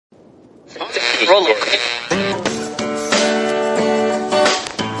Acting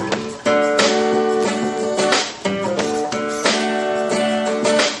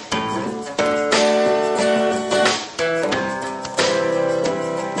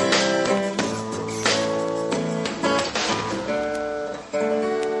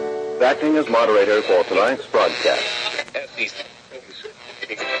as moderator for tonight's broadcast.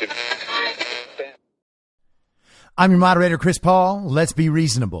 I'm your moderator, Chris Paul. Let's be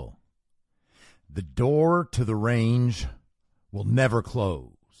reasonable. The door to the range will never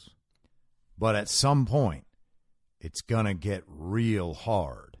close. But at some point, it's going to get real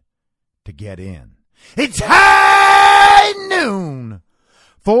hard to get in. It's high noon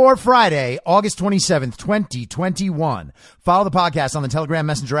for Friday, August 27th, 2021. Follow the podcast on the Telegram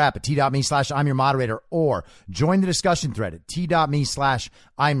Messenger app at t.me/I'm your moderator or join the discussion thread at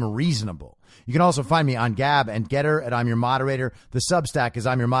t.me/I'm reasonable. You can also find me on Gab and Getter at I'm Your Moderator. The Substack is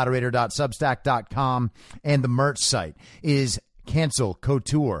I'mYourModerator.substack.com. And the merch site is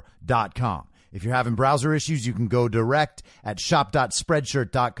CancelCouture.com. If you're having browser issues, you can go direct at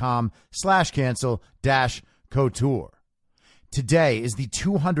shop.spreadshirt.com/cancel-couture. Today is the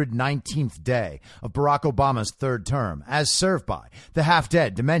 219th day of Barack Obama's third term, as served by the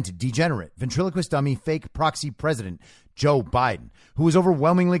half-dead, demented, degenerate, ventriloquist dummy, fake proxy president Joe Biden, who was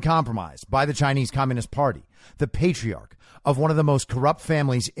overwhelmingly compromised by the Chinese Communist Party, the patriarch of one of the most corrupt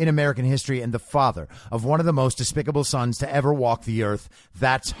families in American history and the father of one of the most despicable sons to ever walk the earth.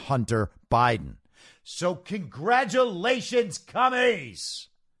 That's Hunter Biden. So congratulations, commies!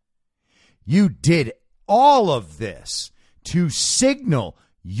 You did all of this to signal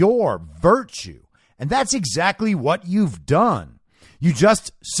your virtue. And that's exactly what you've done. You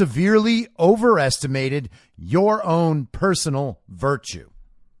just severely overestimated your own personal virtue.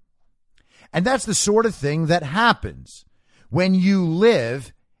 And that's the sort of thing that happens when you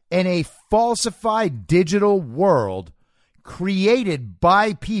live in a falsified digital world created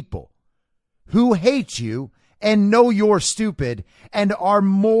by people who hate you and know you're stupid and are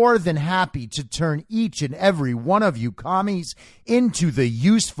more than happy to turn each and every one of you commies into the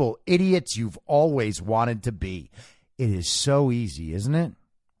useful idiots you've always wanted to be. It is so easy, isn't it?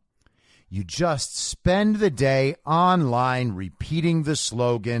 You just spend the day online repeating the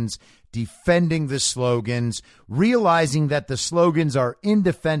slogans, defending the slogans, realizing that the slogans are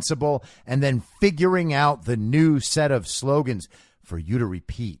indefensible, and then figuring out the new set of slogans for you to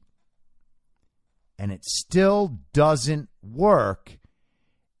repeat. And it still doesn't work.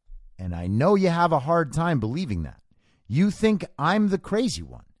 And I know you have a hard time believing that. You think I'm the crazy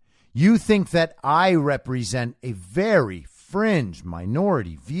one. You think that I represent a very fringe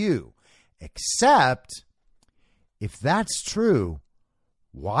minority view. Except, if that's true,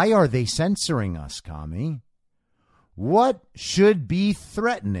 why are they censoring us, commie? What should be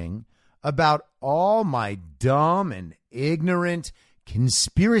threatening about all my dumb and ignorant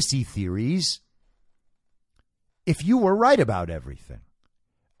conspiracy theories if you were right about everything?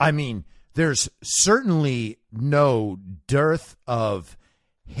 I mean, there's certainly no dearth of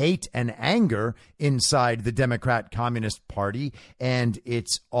hate and anger inside the Democrat Communist Party and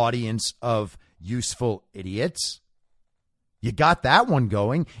its audience of useful idiots. You got that one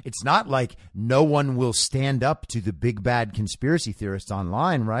going. It's not like no one will stand up to the big bad conspiracy theorists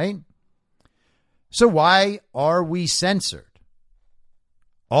online, right? So why are we censored?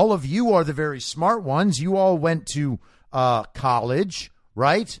 All of you are the very smart ones. You all went to college,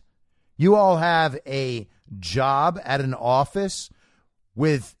 right? You all have a job at an office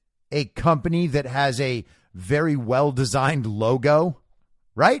with a company that has a very well-designed logo,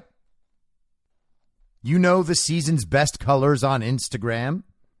 right? You know the season's best colors on Instagram.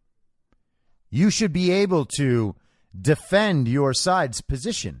 You should be able to defend your side's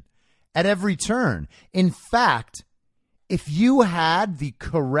position at every turn. In fact, if you had the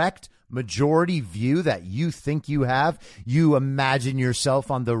correct majority view that you think you have, you imagine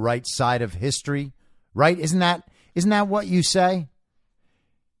yourself on the right side of history, right? Isn't that what you say?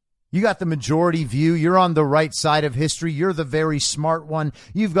 You got the majority view. You're on the right side of history. You're the very smart one.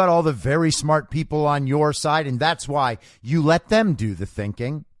 You've got all the very smart people on your side, and that's why you let them do the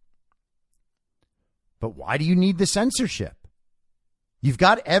thinking. But why do you need the censorship? You've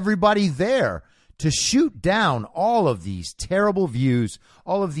got everybody there to shoot down all of these terrible views,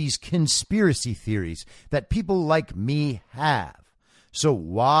 all of these conspiracy theories that people like me have. So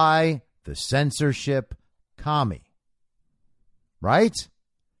why the censorship, commie? Right?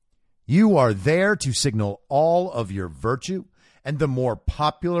 You are there to signal all of your virtue, and the more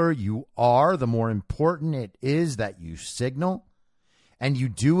popular you are, the more important it is that you signal, and you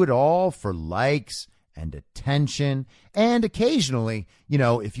do it all for likes and attention. And occasionally,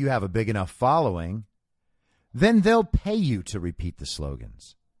 if you have a big enough following, then they'll pay you to repeat the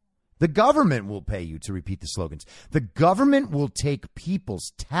slogans. The government will pay you to repeat the slogans. The government will take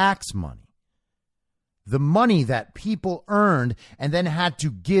people's tax money, the money that people earned and then had to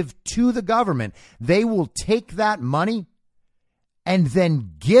give to the government. They will take that money and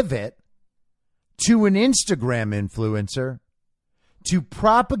then give it to an Instagram influencer to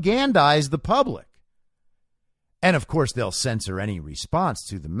propagandize the public. And of course, they'll censor any response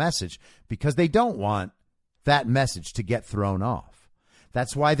to the message because they don't want that message to get thrown off.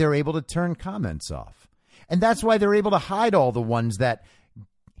 That's why they're able to turn comments off. And that's why they're able to hide all the ones that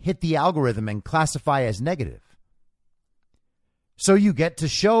hit the algorithm and classify as negative. So you get to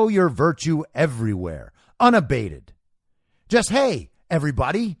show your virtue everywhere, unabated. Just, hey,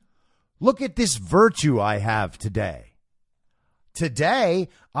 everybody, look at this virtue I have today. Today,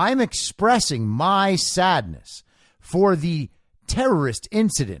 I'm expressing my sadness for the terrorist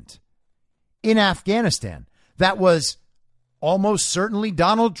incident in Afghanistan that was almost certainly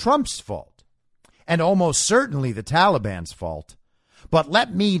Donald Trump's fault and almost certainly the Taliban's fault. But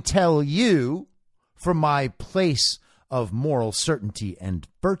let me tell you, from my place of moral certainty and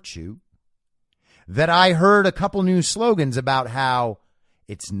virtue, that I heard a couple new slogans about how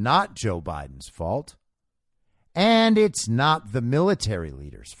it's not Joe Biden's fault and it's not the military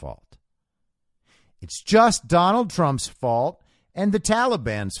leader's fault. It's just Donald Trump's fault and the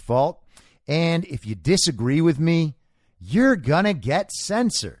Taliban's fault. And if you disagree with me, you're going to get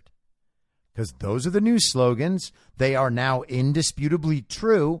censored. Because those are the new slogans. They are now indisputably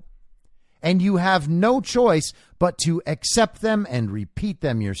true. And you have no choice but to accept them and repeat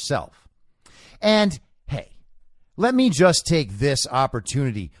them yourself. And hey, let me just take this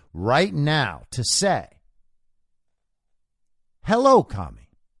opportunity right now to say, hello, commie.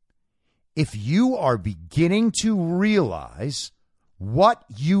 If you are beginning to realize what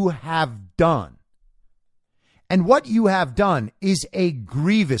you have done, and what you have done is a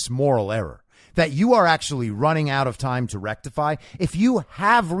grievous moral error that you are actually running out of time to rectify. If you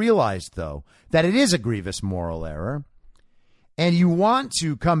have realized, though, that it is a grievous moral error and you want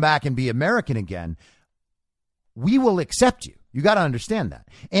to come back and be American again, we will accept you. You got to understand that.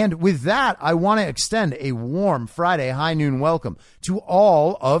 And with that, I want to extend a warm Friday high noon welcome to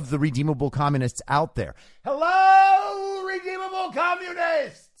all of the redeemable communists out there. Hello, redeemable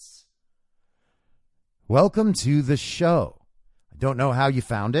communists! Welcome to the show. I don't know how you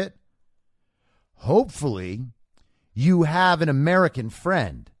found it. Hopefully, you have an American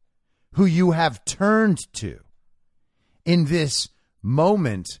friend who you have turned to in this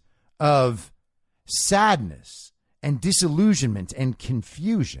moment of sadness and disillusionment and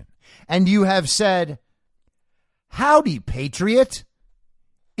confusion. And you have said, howdy, patriot.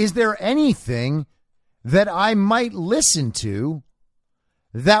 Is there anything that I might listen to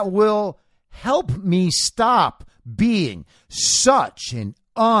that will help me stop being such an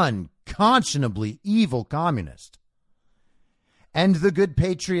unconscionably evil communist? And the good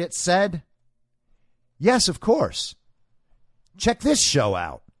patriot said, yes, of course. Check this show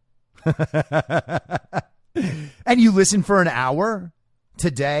out. And you listen for an hour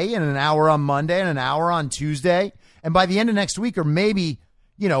today and an hour on Monday and an hour on Tuesday. And by the end of next week, or maybe,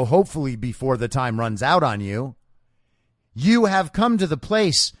 hopefully before the time runs out on you, you have come to the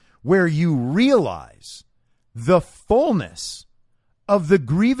place where you realize the fullness of the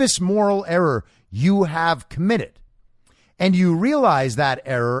grievous moral error you have committed. And you realize that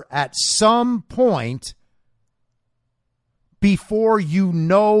error at some point before you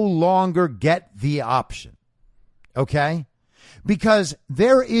no longer get the option. Okay? Because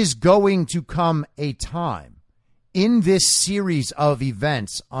there is going to come a time in this series of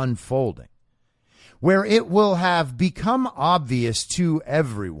events unfolding where it will have become obvious to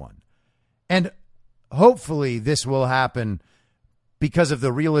everyone. And hopefully this will happen because of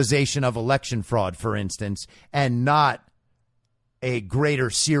the realization of election fraud, for instance, and not a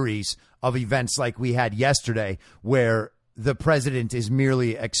greater series of events like we had yesterday where the president is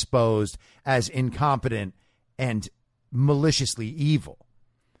merely exposed as incompetent and maliciously evil.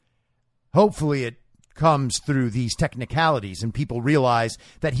 Hopefully it comes through these technicalities and people realize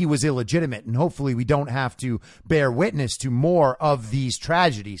that he was illegitimate, and hopefully we don't have to bear witness to more of these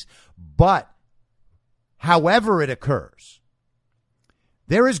tragedies. But however it occurs,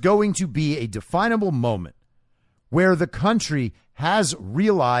 there is going to be a definable moment where the country has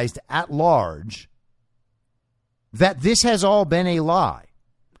realized at large that this has all been a lie,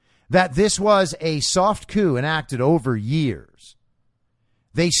 that this was a soft coup enacted over years.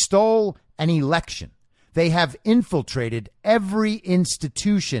 They stole an election. They have infiltrated every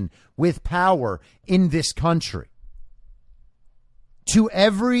institution with power in this country. To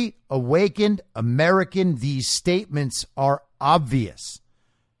every awakened American, these statements are obvious.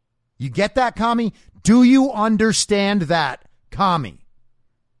 You get that, Commie? Do you understand that, Commie?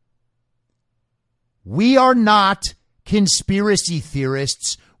 We are not conspiracy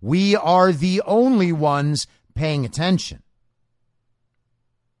theorists. We are the only ones paying attention.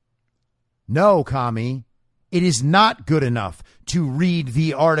 No, Commie, it is not good enough to read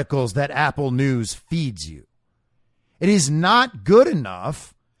the articles that Apple News feeds you. It is not good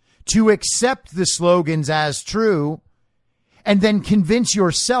enough to accept the slogans as true and then convince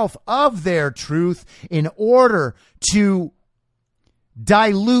yourself of their truth in order to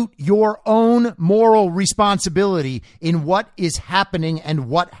dilute your own moral responsibility in what is happening and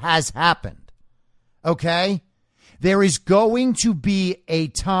what has happened. Okay? There is going to be a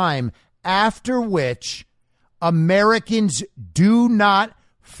time after which Americans do not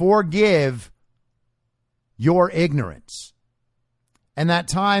forgive your ignorance. And that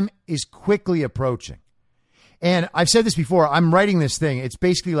time is quickly approaching. And I've said this before, I'm writing this thing. It's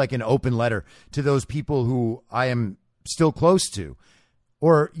basically like an open letter to those people who I am still close to.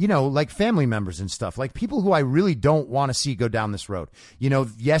 Or, you know, like family members and stuff, like people who I really don't want to see go down this road. You know,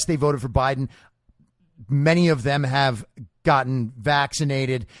 yes, they voted for Biden. Many of them have gotten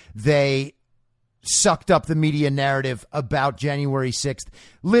vaccinated. They sucked up the media narrative about January 6th.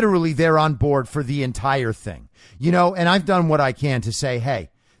 Literally, they're on board for the entire thing. You know, and I've done what I can to say, hey,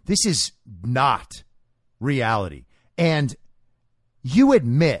 this is not reality. And you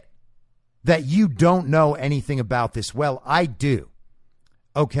admit that you don't know anything about this. Well, I do.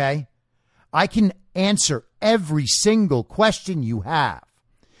 Okay? I can answer every single question you have.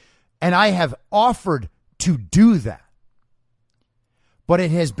 And I have offered to do that. But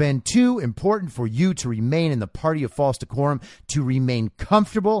it has been too important for you to remain in the party of false decorum, to remain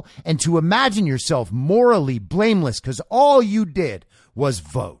comfortable, and to imagine yourself morally blameless because all you did was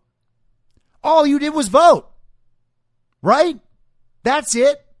vote. All you did was vote. Right? That's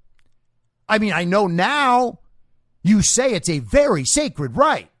it. I mean, I know now you say it's a very sacred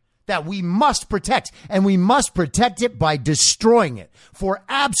right that we must protect, and we must protect it by destroying it for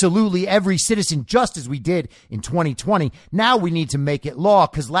absolutely every citizen, just as we did in 2020. Now we need to make it law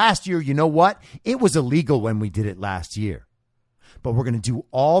because last year, you know what? It was illegal when we did it last year. But we're going to do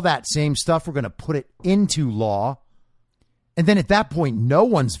all that same stuff. We're going to put it into law. And then at that point, no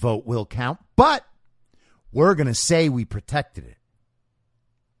one's vote will count, but we're going to say we protected it.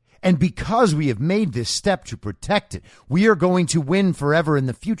 And because we have made this step to protect it, we are going to win forever in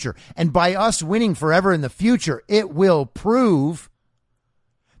the future. And by us winning forever in the future, it will prove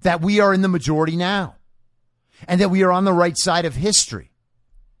that we are in the majority now and that we are on the right side of history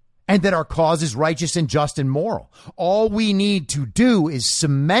and that our cause is righteous and just and moral. All we need to do is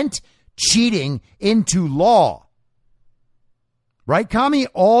cement cheating into law. Right, Commie?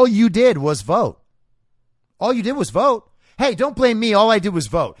 All you did was vote. All you did was vote. Hey, don't blame me. All I did was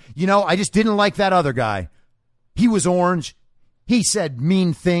vote. You know, I just didn't like that other guy. He was orange. He said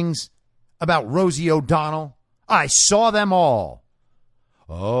mean things about Rosie O'Donnell. I saw them all.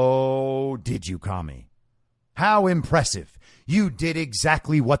 Oh, did you, Commie? How impressive. You did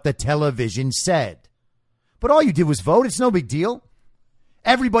exactly what the television said. But all you did was vote. It's no big deal.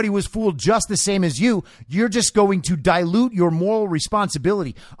 Everybody was fooled just the same as you. You're just going to dilute your moral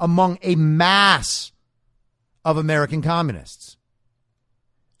responsibility among a mass of American communists.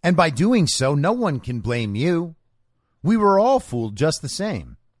 And by doing so, no one can blame you. We were all fooled just the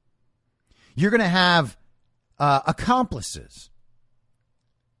same. You're going to have accomplices.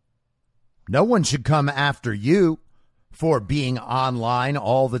 No one should come after you for being online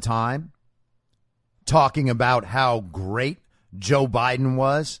all the time, talking about how great Joe Biden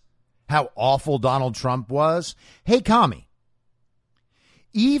was, how awful Donald Trump was. Hey, Commie,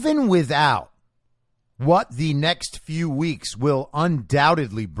 even without what the next few weeks will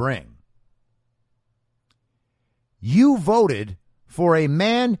undoubtedly bring, you voted for a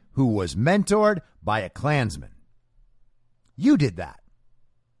man who was mentored by a Klansman. You did that.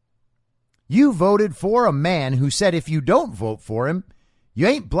 You voted for a man who said if you don't vote for him, you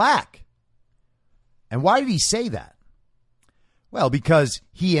ain't black. And why did he say that? Well, because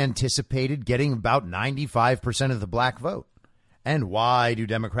he anticipated getting about 95% of the black vote. And why do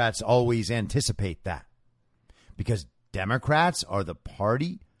Democrats always anticipate that? Because Democrats are the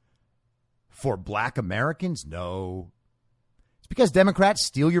party for black Americans? No. It's because Democrats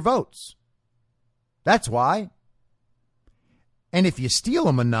steal your votes. That's why. And if you steal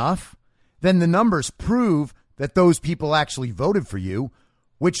them enough, then the numbers prove that those people actually voted for you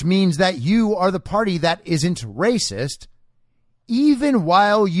which means that you are the party that isn't racist, even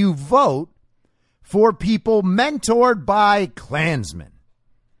while you vote for people mentored by Klansmen.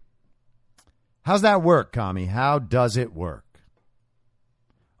 How's that work, Commie? How does it work?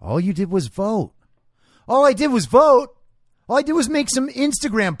 All you did was vote. All I did was vote. All I did was make some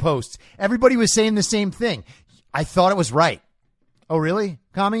Instagram posts. Everybody was saying the same thing. I thought it was right. Oh, really,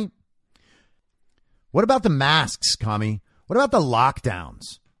 Commie? What about the masks, Commie? What about the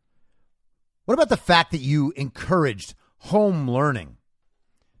lockdowns? What about the fact that you encouraged home learning?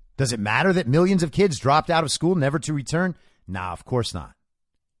 Does it matter that millions of kids dropped out of school never to return? Nah, of course not.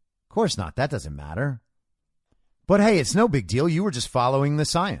 Of course not. That doesn't matter. But hey, it's no big deal. You were just following the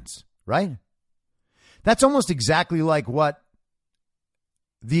science, right? That's almost exactly like what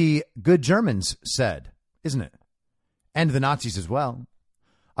the good Germans said, isn't it? And the Nazis as well.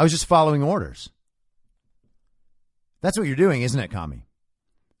 I was just following orders. That's what you're doing, isn't it, Commie?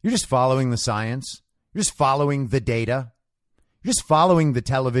 You're just following the science. You're just following the data. You're just following the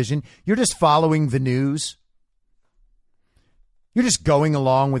television. You're just following the news. You're just going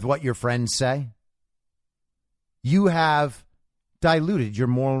along with what your friends say. You have diluted your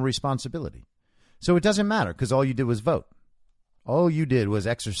moral responsibility. So it doesn't matter because all you did was vote. All you did was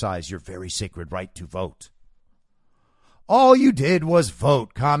exercise your very sacred right to vote. All you did was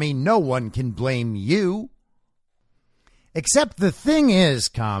vote, Commie. No one can blame you. Except the thing is,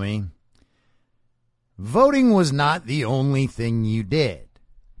 Commie, voting was not the only thing you did.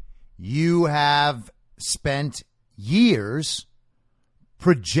 You have spent years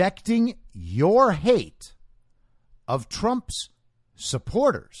projecting your hate of Trump's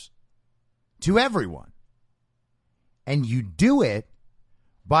supporters to everyone. And you do it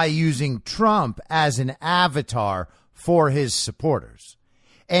by using Trump as an avatar for his supporters.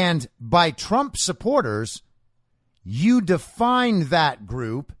 And by Trump supporters, you define that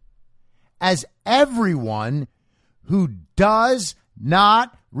group as everyone who does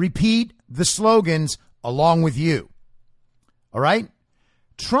not repeat the slogans along with you. All right?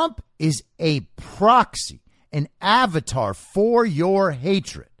 Trump is a proxy, an avatar for your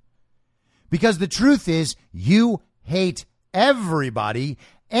hatred. Because the truth is, you hate everybody.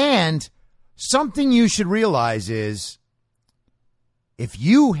 And something you should realize is, if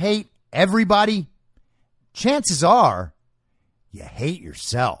you hate everybody, chances are you hate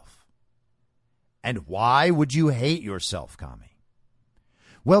yourself. And why would you hate yourself, Commie?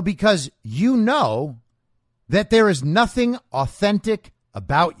 Well, because you know that there is nothing authentic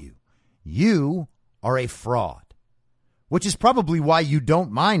about you. You are a fraud, which is probably why you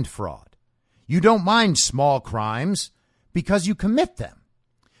don't mind fraud. You don't mind small crimes because you commit them.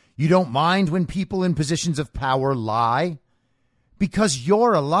 You don't mind when people in positions of power lie because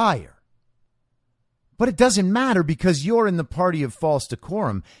you're a liar. But it doesn't matter because you're in the party of false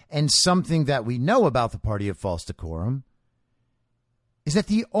decorum. And something that we know about the party of false decorum is that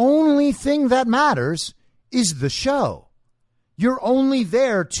the only thing that matters is the show. You're only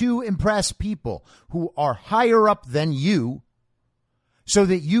there to impress people who are higher up than you so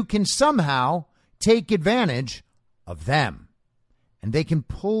that you can somehow take advantage of them. And they can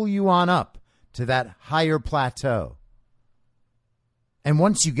pull you on up to that higher plateau. And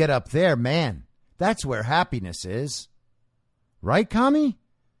once you get up there, man, that's where happiness is. Right, Commie?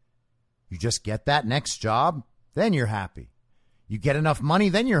 You just get that next job, then you're happy. You get enough money,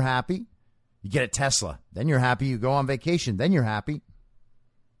 then you're happy. You get a Tesla, then you're happy. You go on vacation, then you're happy.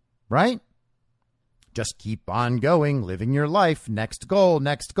 Right? Just keep on going, living your life. Next goal,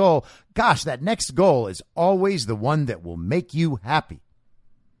 next goal. Gosh, that next goal is always the one that will make you happy.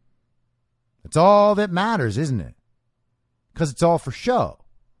 That's all that matters, isn't it? Because it's all for show.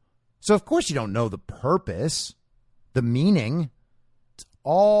 So, of course, you don't know the purpose, the meaning. It's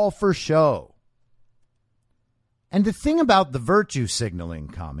all for show. And the thing about the virtue signaling,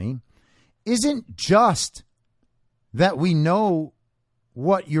 Commie, isn't just that we know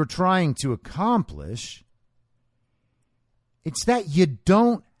what you're trying to accomplish. It's that you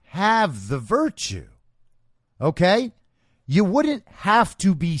don't have the virtue. Okay? You wouldn't have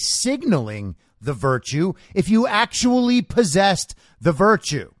to be signaling the virtue if you actually possessed the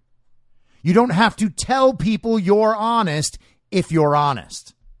virtue. You don't have to tell people you're honest if you're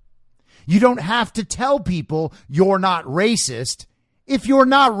honest. You don't have to tell people you're not racist if you're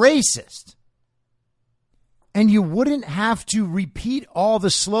not racist. And you wouldn't have to repeat all the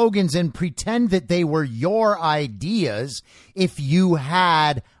slogans and pretend that they were your ideas if you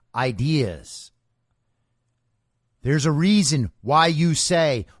had ideas. There's a reason why you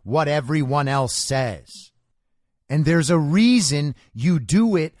say what everyone else says. And there's a reason you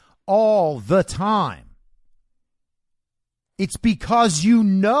do it all the time. It's because you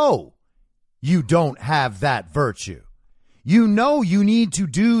know you don't have that virtue. You know you need to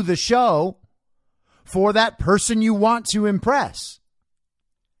do the show for that person you want to impress.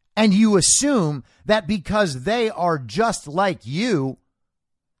 And you assume that because they are just like you,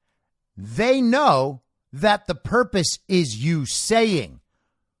 they know that the purpose is you saying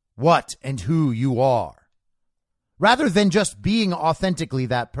what and who you are, rather than just being authentically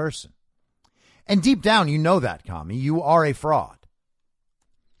that person. And deep down, you know that, Kami. You are a fraud.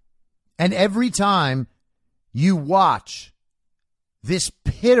 And every time you watch this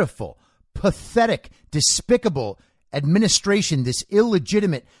pitiful, pathetic, despicable administration, this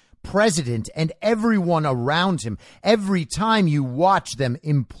illegitimate president and everyone around him, every time you watch them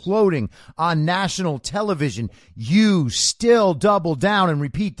imploding on national television, you still double down and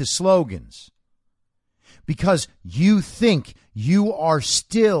repeat the slogans because you think you are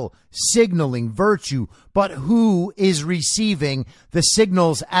still signaling virtue. But who is receiving the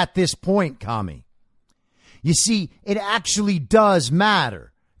signals at this point, Kami? You see, it actually does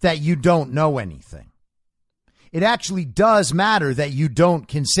matter that you don't know anything. It actually does matter that you don't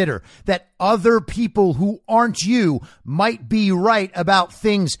consider that other people who aren't you might be right about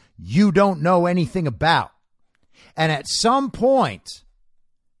things you don't know anything about. And at some point,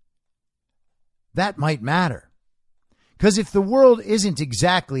 that might matter. Because if the world isn't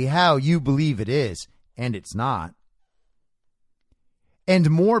exactly how you believe it is, and it's not, and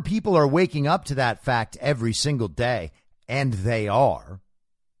more people are waking up to that fact every single day, and they are,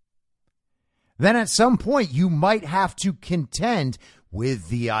 then at some point you might have to contend with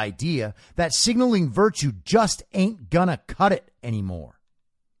the idea that signaling virtue just ain't gonna cut it anymore.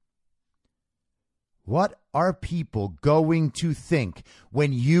 What are people going to think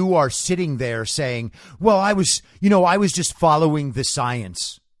when you are sitting there saying, well, I was just following the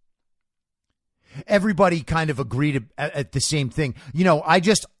science? Everybody kind of agreed at the same thing.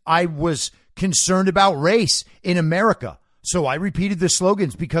 I was concerned about race in America. So I repeated the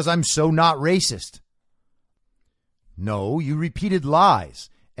slogans because I'm so not racist. No, you repeated lies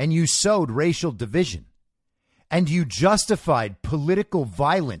and you sowed racial division and you justified political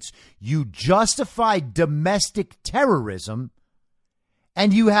violence. You justified domestic terrorism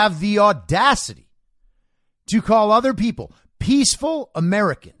and you have the audacity to call other people peaceful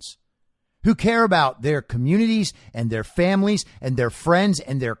Americans who care about their communities and their families and their friends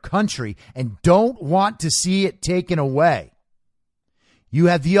and their country and don't want to see it taken away. You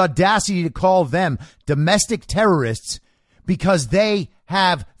have the audacity to call them domestic terrorists because they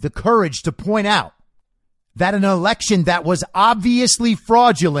have the courage to point out that an election that was obviously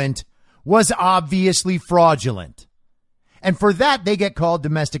fraudulent was obviously fraudulent. And for that, they get called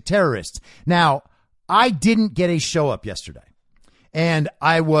domestic terrorists. Now, I didn't get a show up yesterday. And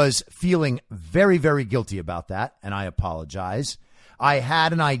I was feeling very, very guilty about that, and I apologize. I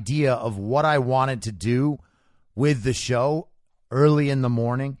had an idea of what I wanted to do with the show early in the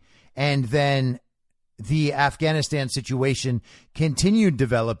morning, and then the Afghanistan situation continued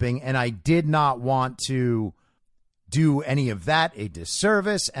developing, and I did not want to do any of that a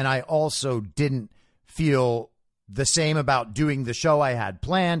disservice, and I also didn't feel the same about doing the show I had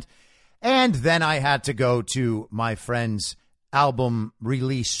planned, and then I had to go to my friend's album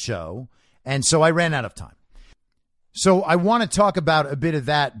release show, and so I ran out of time. So I want to talk about a bit of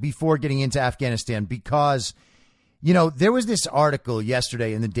that before getting into Afghanistan because, there was this article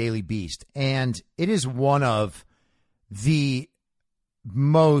yesterday in the Daily Beast, and it is one of the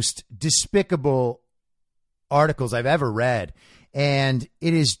most despicable articles I've ever read, and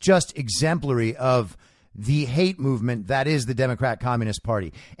it is just exemplary of the hate movement that is the Democrat Communist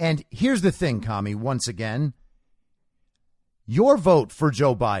Party. And here's the thing, Kami, once again, your vote for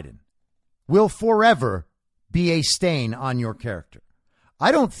Joe Biden will forever be a stain on your character.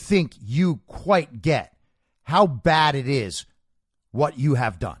 I don't think you quite get how bad it is what you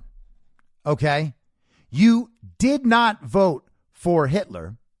have done. Okay? You did not vote for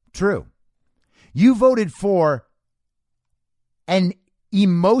Hitler. True. You voted for an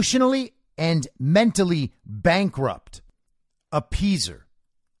emotionally and mentally bankrupt appeaser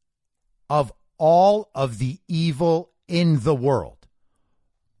of all of the evil in the world.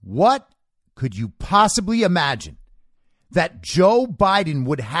 What could you possibly imagine that Joe Biden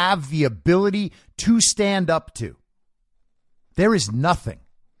would have the ability to stand up to? There is nothing.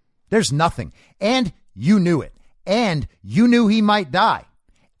 There's nothing. And you knew it. And you knew he might die.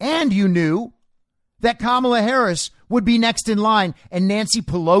 And you knew that Kamala Harris would be next in line and Nancy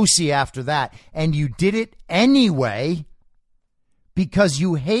Pelosi after that. And you did it anyway because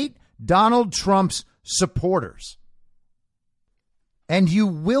you hate Donald Trump's supporters. And you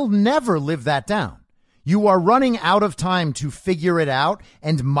will never live that down. You are running out of time to figure it out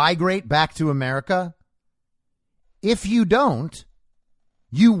and migrate back to America. If you don't,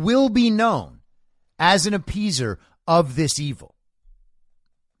 you will be known as an appeaser of this evil.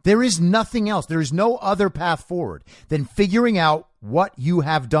 There is nothing else. There is no other path forward than figuring out what you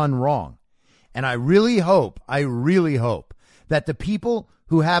have done wrong. And I really hope that the people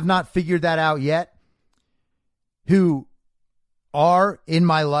who have not figured that out yet, who are in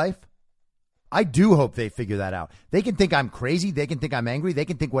my life, I do hope they figure that out. They can think I'm crazy. They can think I'm angry. They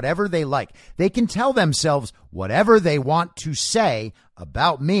can think whatever they like. They can tell themselves whatever they want to say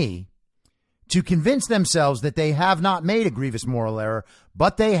about me to convince themselves that they have not made a grievous moral error,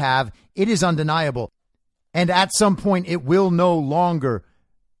 but they have. It is undeniable. And at some point, it will no longer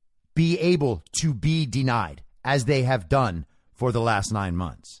be able to be denied, as they have done for the last 9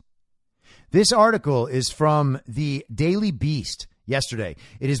 months. This article is from the Daily Beast yesterday.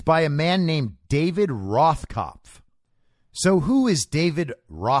 It is by a man named David Rothkopf. So who is David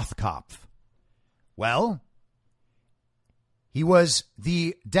Rothkopf? Well, he was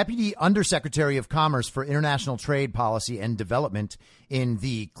the Deputy Undersecretary of Commerce for International Trade Policy and Development in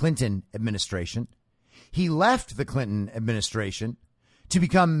the Clinton administration. He left the Clinton administration to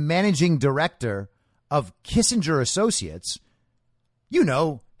become managing director of Kissinger Associates. You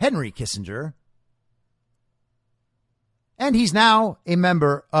know, Henry Kissinger. And he's now a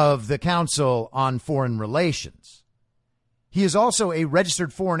member of the Council on Foreign Relations. He is also a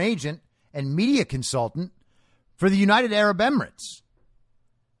registered foreign agent and media consultant for the United Arab Emirates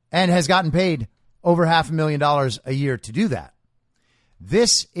and has gotten paid over $500,000 a year to do that.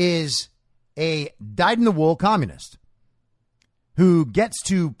 This is a dyed-in-the-wool communist who gets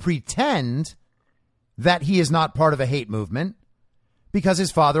to pretend that he is not part of a hate movement because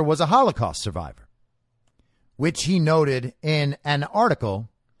his father was a Holocaust survivor, which he noted in an article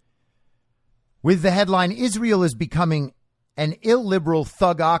with the headline, "Israel is becoming an illiberal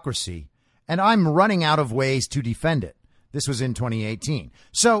thugocracy, and I'm running out of ways to defend it." This was in 2018.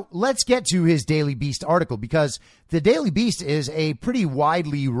 So let's get to his Daily Beast article, because the Daily Beast is a pretty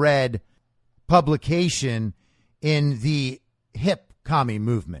widely read publication in the hip commie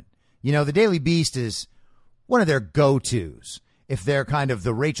movement. You know, the Daily Beast is one of their go-tos if they're kind of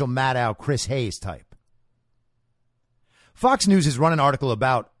the Rachel Maddow, Chris Hayes type. Fox News has run an article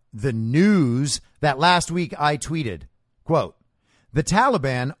about the news that last week I tweeted, quote, "The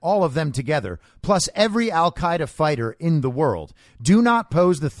Taliban, all of them together, plus every al-Qaeda fighter in the world, do not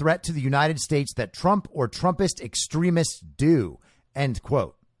pose the threat to the United States that Trump or Trumpist extremists do," end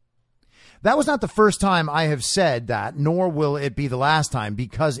quote. That was not the first time I have said that, nor will it be the last time,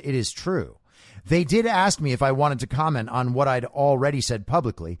 because it is true. They did ask me if I wanted to comment on what I'd already said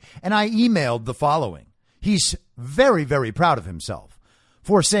publicly, and I emailed the following. He's very, very proud of himself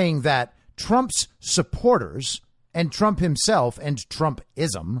for saying that Trump's supporters and Trump himself and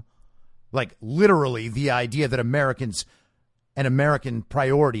Trumpism, like literally the idea that Americans and American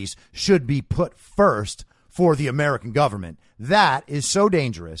priorities should be put first for the American government, that is so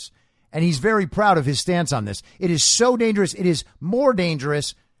dangerous. And he's very proud of his stance on this. It is so dangerous. It is more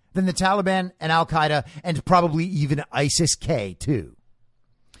dangerous than the Taliban and al-Qaeda and probably even ISIS-K too.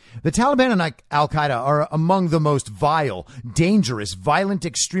 The Taliban and al-Qaeda are among the most vile, dangerous, violent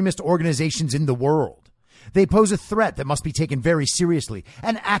extremist organizations in the world. They pose a threat that must be taken very seriously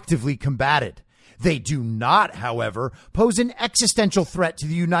and actively combated. They do not, however, pose an existential threat to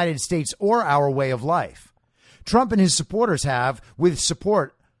the United States or our way of life. Trump and his supporters have, with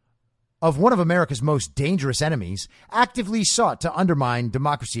support of one of America's most dangerous enemies, actively sought to undermine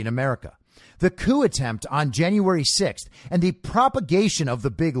democracy in America. The coup attempt on January 6th and the propagation of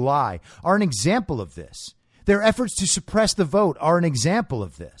the big lie are an example of this. Their efforts to suppress the vote are an example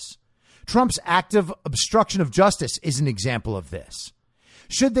of this. Trump's active obstruction of justice is an example of this.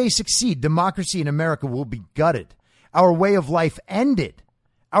 Should they succeed, democracy in America will be gutted, our way of life ended,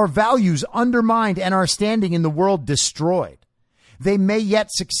 our values undermined, and our standing in the world destroyed. They may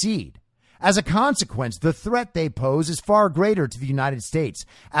yet succeed. As a consequence, the threat they pose is far greater to the United States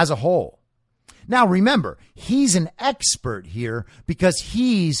as a whole. Now, remember, he's an expert here because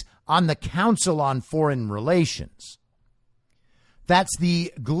he's on the Council on Foreign Relations. That's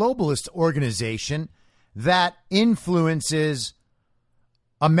the globalist organization that influences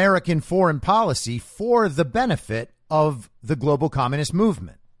American foreign policy for the benefit of the global communist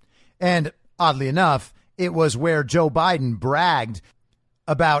movement. And oddly enough, it was where Joe Biden bragged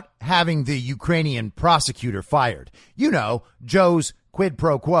about having the Ukrainian prosecutor fired. You know, Joe's quid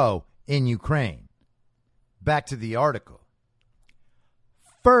pro quo in Ukraine. Back to the article.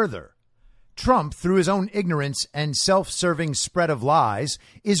 Further, Trump, through his own ignorance and self-serving spread of lies,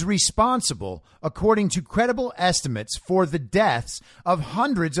 is responsible, according to credible estimates, for the deaths of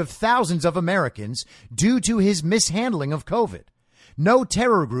hundreds of thousands of Americans due to his mishandling of COVID. No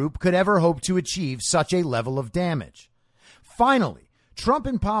terror group could ever hope to achieve such a level of damage. Finally, Trump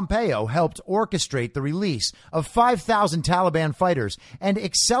and Pompeo helped orchestrate the release of 5,000 Taliban fighters and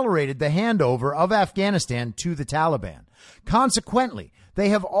accelerated the handover of Afghanistan to the Taliban. Consequently, they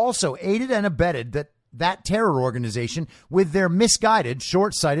have also aided and abetted that terror organization with their misguided,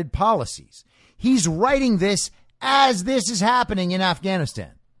 short-sighted policies. He's writing this as this is happening in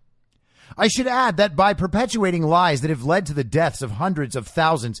Afghanistan. I should add that by perpetuating lies that have led to the deaths of hundreds of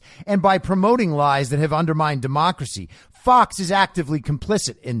thousands and by promoting lies that have undermined democracy, Fox is actively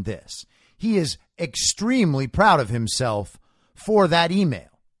complicit in this. He is extremely proud of himself for that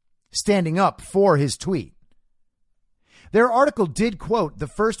email, standing up for his tweet. Their article did quote the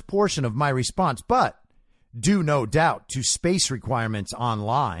first portion of my response, but due no doubt to space requirements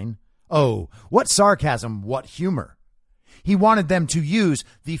online. Oh, what sarcasm, what humor. He wanted them to use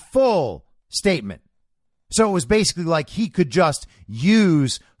the full statement. So it was basically like he could just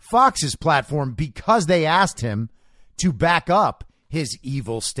use Fox's platform because they asked him to back up his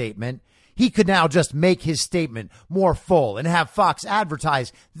evil statement. He could now just make his statement more full and have Fox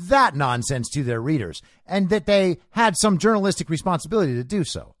advertise that nonsense to their readers, and that they had some journalistic responsibility to do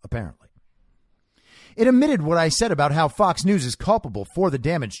so, apparently. It omitted what I said about how Fox News is culpable for the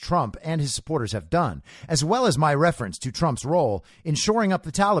damage Trump and his supporters have done, as well as my reference to Trump's role in shoring up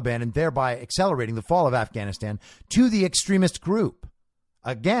the Taliban and thereby accelerating the fall of Afghanistan to the extremist group.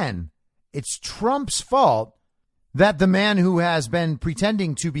 Again, it's Trump's fault that the man who has been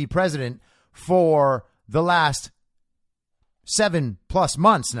pretending to be president for the last 7+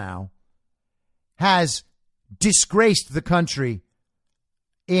 months now has disgraced the country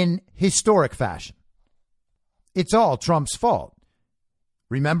in historic fashion. It's all Trump's fault.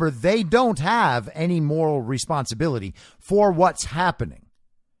 Remember, they don't have any moral responsibility for what's happening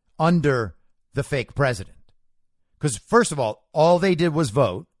under the fake president. Because first of all they did was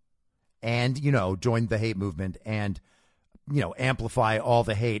vote and, join the hate movement and, amplify all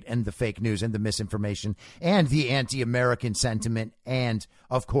the hate and the fake news and the misinformation and the anti-American sentiment and,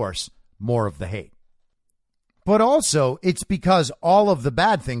 of course, more of the hate. But also, it's because all of the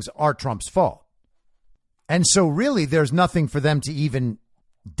bad things are Trump's fault. And so really, there's nothing for them to even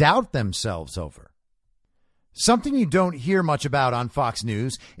doubt themselves over. Something you don't hear much about on Fox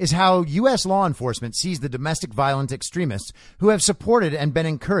News is how U.S. law enforcement sees the domestic violent extremists who have supported and been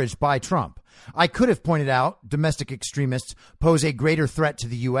encouraged by Trump. I could have pointed out domestic extremists pose a greater threat to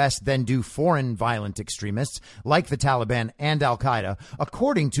the U.S. than do foreign violent extremists like the Taliban and Al-Qaeda,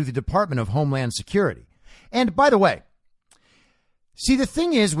 according to the Department of Homeland Security. And by the way, see, the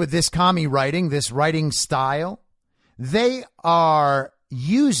thing is with this commie writing, this writing style, they are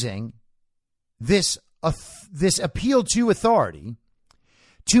using this appeal to authority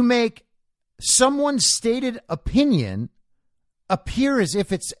to make someone's stated opinion appear as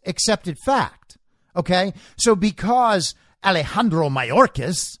if it's accepted fact. Okay? So because Alejandro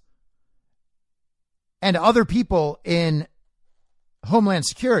Mayorkas and other people in Homeland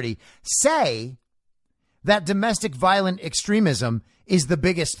Security say that domestic violent extremism is the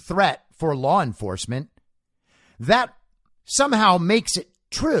biggest threat for law enforcement, that somehow makes it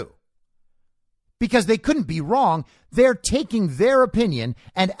true. Because they couldn't be wrong. They're taking their opinion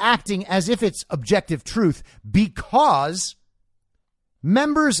and acting as if it's objective truth because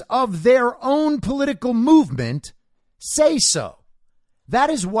members of their own political movement say so. That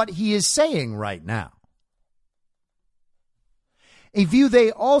is what he is saying right now. A view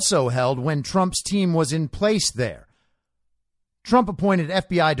they also held when Trump's team was in place there. Trump-appointed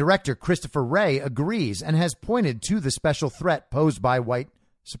FBI Director Christopher Wray agrees and has pointed to the special threat posed by white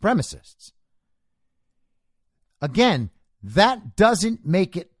supremacists. Again, that doesn't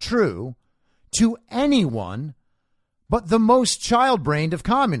make it true to anyone but the most child-brained of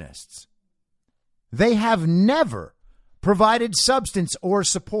communists. They have never provided substance or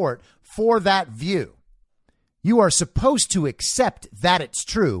support for that view. You are supposed to accept that it's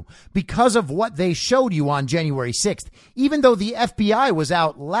true because of what they showed you on January 6th, even though the FBI was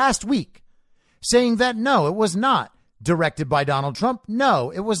out last week saying that, no, it was not directed by Donald Trump.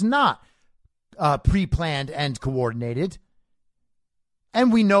 No, it was not pre-planned and coordinated.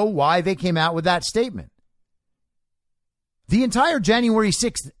 And we know why they came out with that statement. The entire January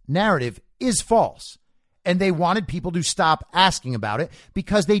 6th narrative is false. And they wanted people to stop asking about it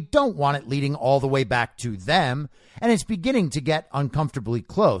because they don't want it leading all the way back to them. And it's beginning to get uncomfortably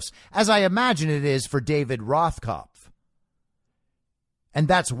close, as I imagine it is for David Rothkopf. And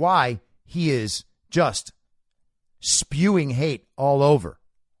that's why he is just spewing hate all over.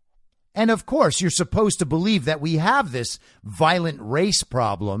 And of course, you're supposed to believe that we have this violent race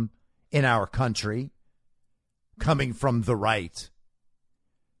problem in our country coming from the right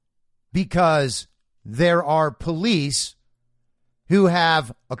because there are police who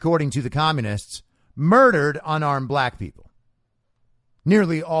have, according to the communists, murdered unarmed black people,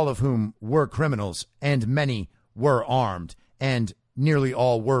 nearly all of whom were criminals and many were armed and nearly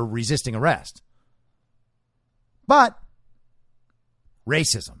all were resisting arrest. But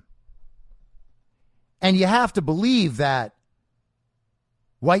racism. And you have to believe that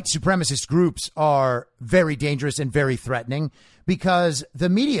white supremacist groups are very dangerous and very threatening because the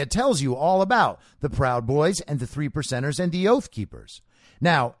media tells you all about the Proud Boys and the Three Percenters and the Oath Keepers.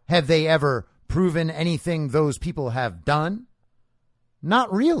 Now, have they ever proven anything those people have done?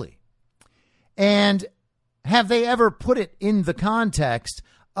 Not really. And have they ever put it in the context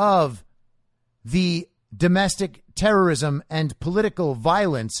of the domestic terrorism and political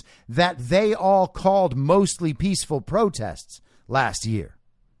violence that they all called mostly peaceful protests last year?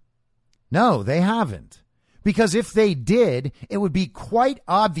 No, they haven't. Because if they did, it would be quite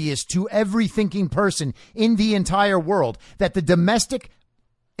obvious to every thinking person in the entire world that the domestic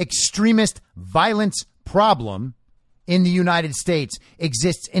extremist violence problem in the United States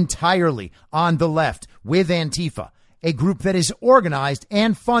exists entirely on the left with Antifa, a group that is organized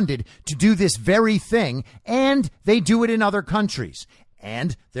and funded to do this very thing, and they do it in other countries,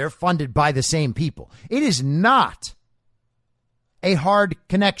 and they're funded by the same people. It is not a hard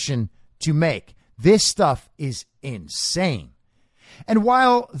connection to make. This stuff is insane. And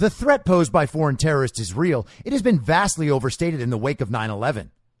while the threat posed by foreign terrorists is real, it has been vastly overstated in the wake of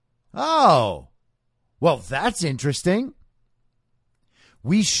 9/11. Oh, well, that's interesting.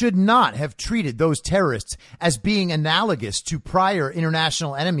 We should not have treated those terrorists as being analogous to prior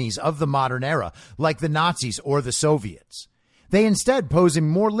international enemies of the modern era, like the Nazis or the Soviets. They instead pose a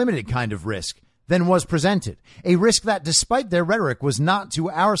more limited kind of risk than was presented, a risk that, despite their rhetoric, was not to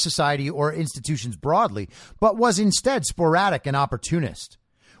our society or institutions broadly, but was instead sporadic and opportunist.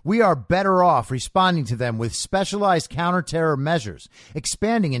 We are better off responding to them with specialized counter-terror measures,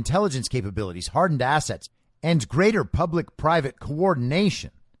 expanding intelligence capabilities, hardened assets, and greater public-private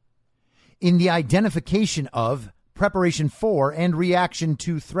coordination in the identification of, preparation for, and reaction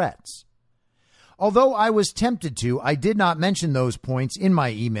to threats. Although I was tempted to, I did not mention those points in my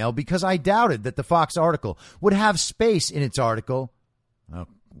email because I doubted that the Fox article would have space in its article. Oh,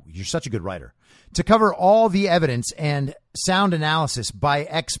 you're such a good writer. To cover all the evidence and sound analysis by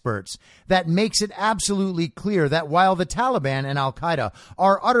experts that makes it absolutely clear that while the Taliban and Al-Qaeda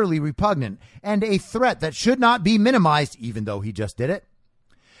are utterly repugnant and a threat that should not be minimized, even though he just did it,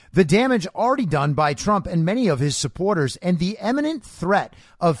 the damage already done by Trump and many of his supporters and the imminent threat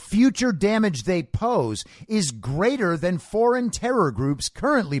of future damage they pose is greater than foreign terror groups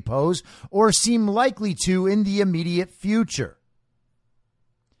currently pose or seem likely to in the immediate future.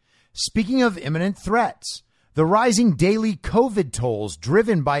 Speaking of imminent threats, the rising daily COVID tolls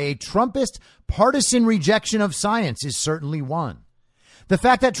driven by a Trumpist partisan rejection of science is certainly one. The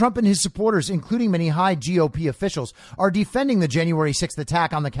fact that Trump and his supporters, including many high GOP officials, are defending the January 6th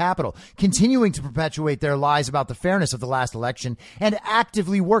attack on the Capitol, continuing to perpetuate their lies about the fairness of the last election, and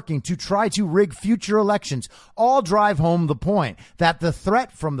actively working to try to rig future elections all drive home the point that the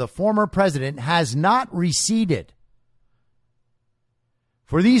threat from the former president has not receded.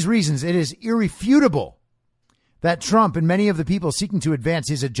 For these reasons, it is irrefutable that Trump and many of the people seeking to advance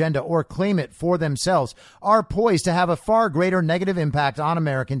his agenda or claim it for themselves are poised to have a far greater negative impact on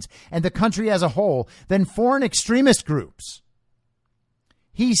Americans and the country as a whole than foreign extremist groups.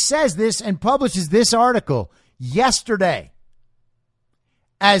 He says this and publishes this article yesterday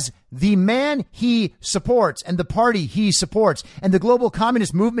as the man he supports and the party he supports and the global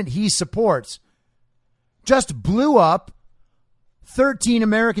communist movement he supports just blew up 13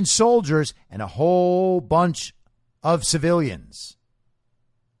 American soldiers and a whole bunch of civilians.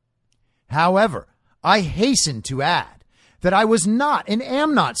 However, I hasten to add that I was not and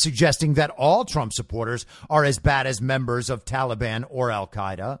am not suggesting that all Trump supporters are as bad as members of Taliban or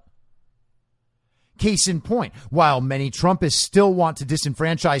Al-Qaeda. Case in point, while many Trumpists still want to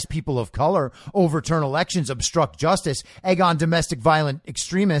disenfranchise people of color, overturn elections, obstruct justice, egg on domestic violent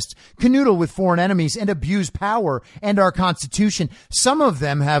extremists, canoodle with foreign enemies, and abuse power and our Constitution, some of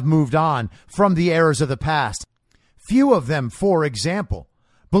them have moved on from the errors of the past. Few of them, for example,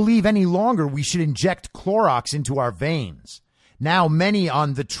 believe any longer we should inject Clorox into our veins. Now many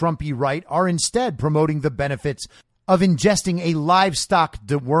on the Trumpy right are instead promoting the benefits of ingesting a livestock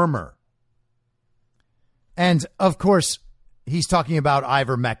dewormer. And, of course, he's talking about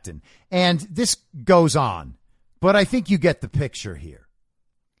ivermectin. And this goes on, but I think you get the picture here.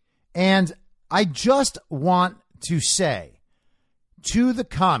 And I just want to say to the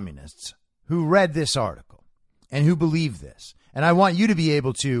communists who read this article and who believe this, and I want you to be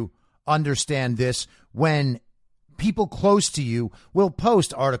able to understand this when people close to you will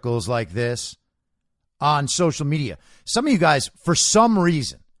post articles like this on social media. Some of you guys, for some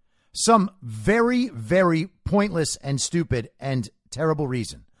reason, some very, very pointless and stupid and terrible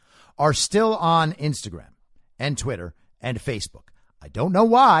reason, are still on Instagram and Twitter and Facebook. I don't know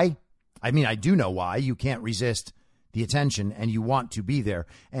why. I mean, I do know why. You can't resist the attention and you want to be there,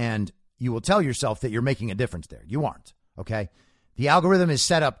 and you will tell yourself that you're making a difference there. You aren't, okay? The algorithm is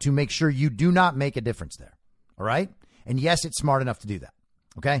set up to make sure you do not make a difference there, all right? And yes, it's smart enough to do that,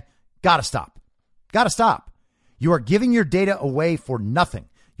 okay? Gotta stop. Gotta stop. You are giving your data away for nothing.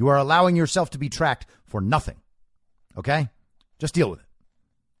 You are allowing yourself to be tracked for nothing, okay? Just deal with it.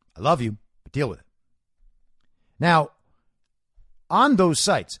 I love you, but deal with it. Now, on those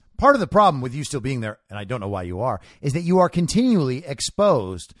sites, part of the problem with you still being there, and I don't know why you are, is that you are continually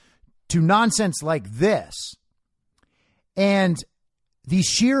exposed to nonsense like this. And the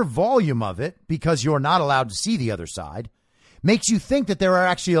sheer volume of it, because you're not allowed to see the other side, makes you think that there are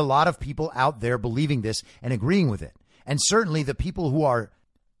actually a lot of people out there believing this and agreeing with it. And certainly the people who are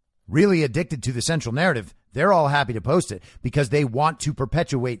really addicted to the central narrative, they're all happy to post it because they want to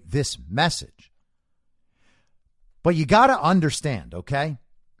perpetuate this message. But you got to understand, okay?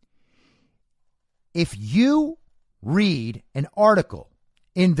 If you read an article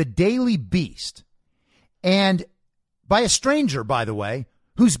in the Daily Beast, and by a stranger, by the way,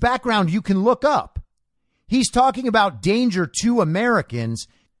 whose background you can look up, he's talking about danger to Americans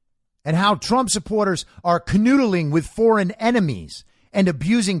and how Trump supporters are canoodling with foreign enemies and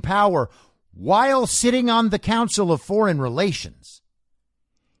abusing power while sitting on the Council of Foreign Relations.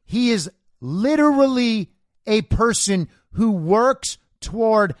 He is literally a person who works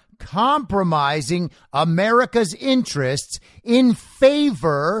toward compromising America's interests in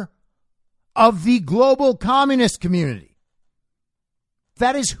favor of the global communist community.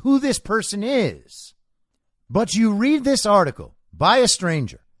 That is who this person is. But you read this article by a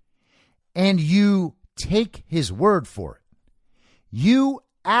stranger and you take his word for it. You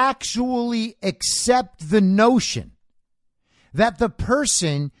actually accept the notion that the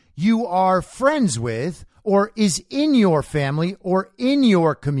person you are friends with or is in your family or in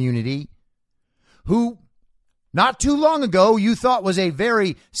your community, who not too long ago you thought was a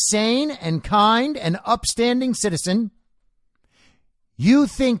very sane and kind and upstanding citizen, you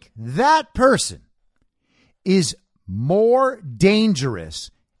think that person is more dangerous,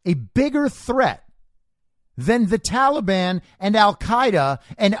 a bigger threat than the Taliban and Al-Qaeda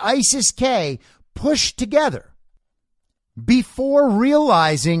and ISIS-K pushed together, before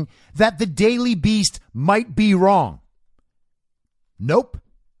realizing that the Daily Beast might be wrong. Nope.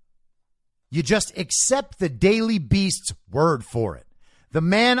 You just accept the Daily Beast's word for it. The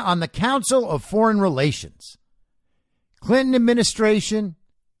man on the Council of Foreign Relations, Clinton administration,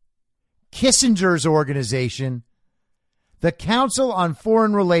 Kissinger's organization, the Council on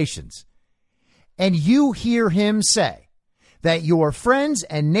Foreign Relations. And you hear him say that your friends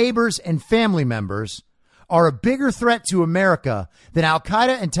and neighbors and family members are a bigger threat to America than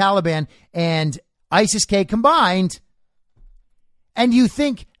Al-Qaeda and Taliban and ISIS-K combined, and you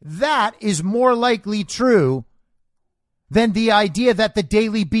think that is more likely true than the idea that the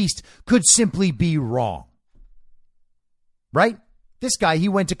Daily Beast could simply be wrong. Right? This guy, he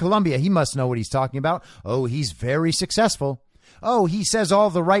went to Columbia. He must know what he's talking about. Oh, he's very successful. Oh, he says all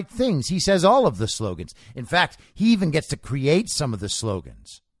the right things. He says all of the slogans. In fact, he even gets to create some of the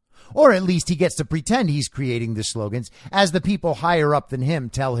slogans. Or at least he gets to pretend he's creating the slogans as the people higher up than him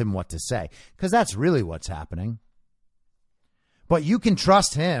tell him what to say. Because that's really what's happening. But you can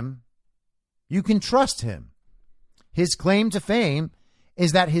trust him. You can trust him. His claim to fame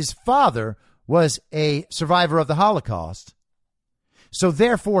is that his father was a survivor of the Holocaust. So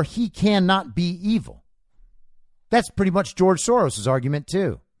therefore, he cannot be evil. That's pretty much George Soros' argument,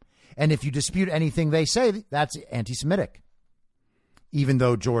 too. And if you dispute anything they say, that's anti-Semitic. Even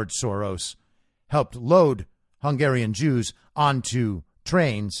though George Soros helped load Hungarian Jews onto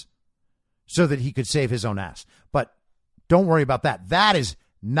trains so that he could save his own ass. But don't worry about that. That is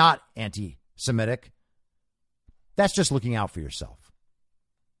not anti-Semitic. That's just looking out for yourself.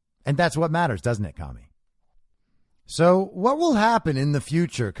 And that's what matters, doesn't it, Kami? So what will happen in the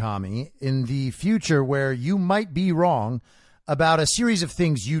future, Kami, in the future where you might be wrong about a series of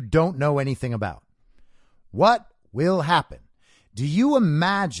things you don't know anything about? What will happen? Do you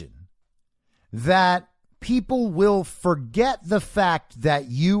imagine that people will forget the fact that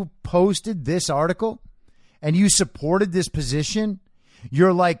you posted this article and you supported this position.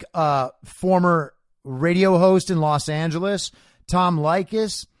 You're like a former radio host in Los Angeles, Tom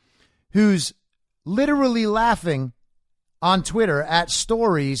Leykis, who's literally laughing on Twitter at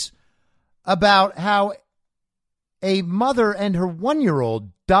stories about how a mother and her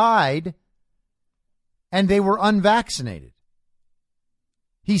 1-year-old died and they were unvaccinated.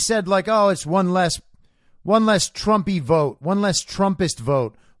 He said like, oh, it's one less Trumpy vote, one less Trumpist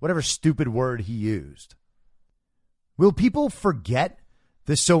vote, whatever stupid word he used. Will people forget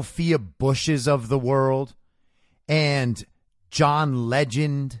the Sophia Bushes of the world and John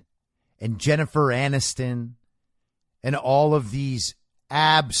Legend and Jennifer Aniston and all of these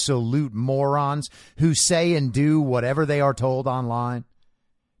absolute morons who say and do whatever they are told online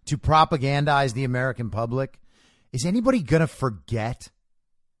to propagandize the American public? Is anybody going to forget?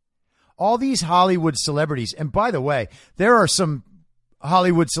 All these Hollywood celebrities, and by the way, there are some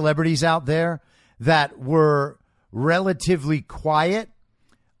Hollywood celebrities out there that were relatively quiet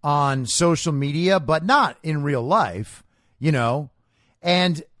on social media, but not in real life, you know,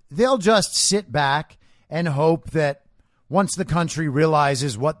 and they'll just sit back and hope that once the country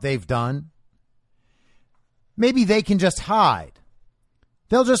realizes what they've done, maybe they can just hide.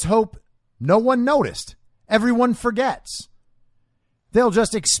 They'll just hope no one noticed. Everyone forgets. They'll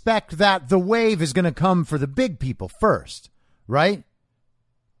just expect that the wave is going to come for the big people first, right?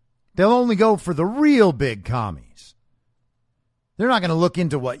 They'll only go for the real big commies. They're not going to look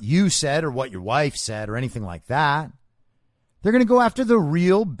into what you said or what your wife said or anything like that. They're going to go after the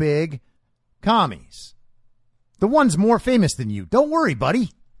real big commies. The ones more famous than you. Don't worry, buddy.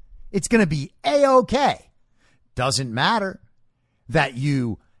 It's going to be A-OK. Doesn't matter that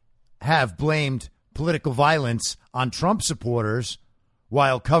you have blamed political violence on Trump supporters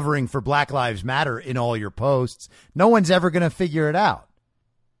while covering for Black Lives Matter in all your posts. No one's ever going to figure it out.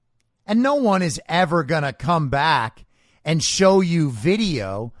 And no one is ever going to come back and show you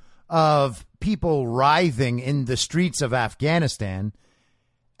video of people writhing in the streets of Afghanistan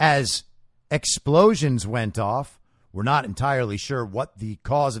as explosions went off. We're not entirely sure what the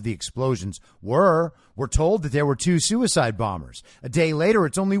cause of the explosions were. We're told that there were 2 suicide bombers. A day later,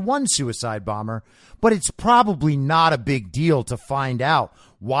 it's only 1 suicide bomber, but it's probably not a big deal to find out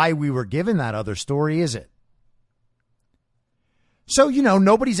why we were given that other story, is it? So, you know,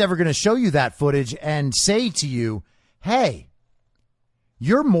 nobody's ever going to show you that footage and say to you, hey,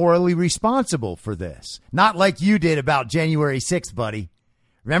 you're morally responsible for this. Not like you did about January 6th, buddy.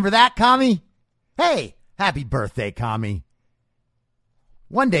 Remember that, commie? Hey, happy birthday, commie.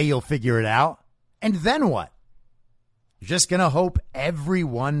 One day you'll figure it out. And then what? You're just going to hope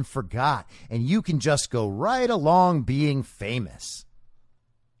everyone forgot. And you can just go right along being famous.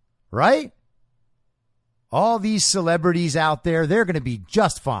 Right? All these celebrities out there, they're going to be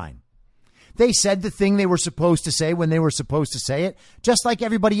just fine. They said the thing they were supposed to say when they were supposed to say it, just like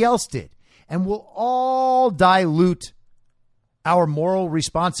everybody else did. And we'll all dilute our moral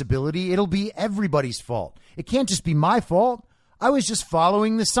responsibility. It'll be everybody's fault. It can't just be my fault. I was just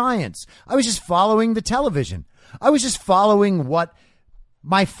following the science. I was just following the television. I was just following what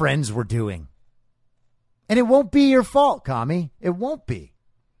my friends were doing. And it won't be your fault, commie. It won't be.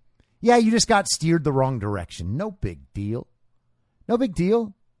 Yeah, you just got steered the wrong direction. No big deal. No big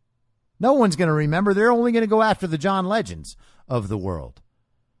deal. No one's going to remember. They're only going to go after the John Legends of the world.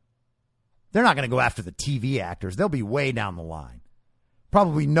 They're not going to go after the TV actors. They'll be way down the line.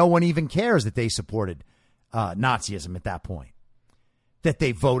 Probably no one even cares that they supported Nazism at that point. That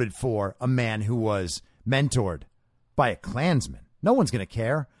they voted for a man who was mentored by a Klansman. No one's going to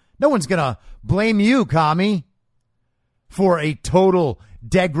care. No one's going to blame you, commie, for a total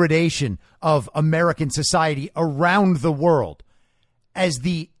degradation of American society around the world, as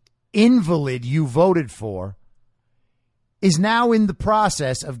the invalid you voted for is now in the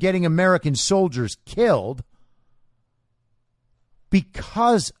process of getting American soldiers killed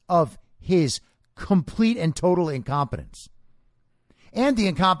because of his complete and total incompetence. And the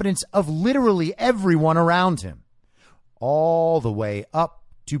incompetence of literally everyone around him, all the way up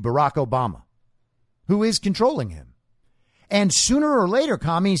to Barack Obama, who is controlling him. And sooner or later,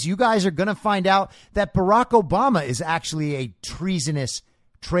 commies, you guys are going to find out that Barack Obama is actually a treasonous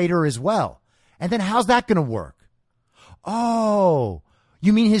traitor as well. And then how's that going to work? Oh,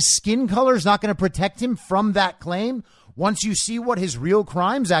 you mean his skin color is not going to protect him from that claim once you see what his real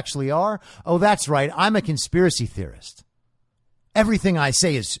crimes actually are? Oh, that's right. I'm a conspiracy theorist. Everything I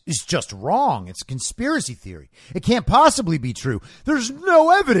say is just wrong. It's conspiracy theory. It can't possibly be true. There's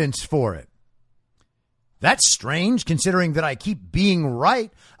no evidence for it. That's strange considering that I keep being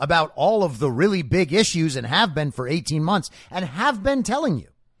right about all of the really big issues and have been for 18 months and have been telling you.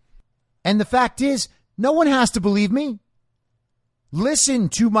 And the fact is, no one has to believe me. Listen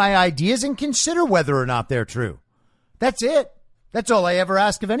to my ideas and consider whether or not they're true. That's it. That's all I ever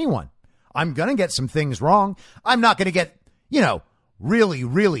ask of anyone. I'm going to get some things wrong. I'm not going to get, really,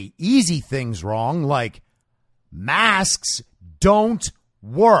 really easy things wrong, like masks don't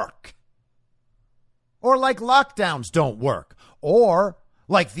work. Or like lockdowns don't work. Or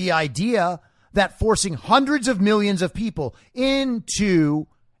like the idea that forcing hundreds of millions of people into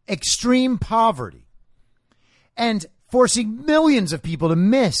extreme poverty and forcing millions of people to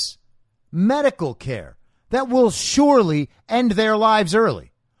miss medical care that will surely end their lives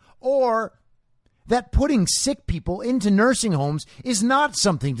early. Or that putting sick people into nursing homes is not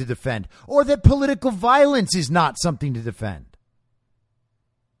something to defend. Or that political violence is not something to defend.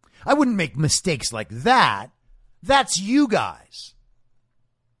 I wouldn't make mistakes like that. That's you guys.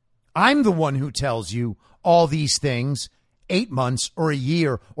 I'm the one who tells you all these things 8 months or a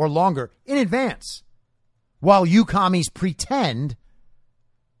year or longer in advance, while you commies pretend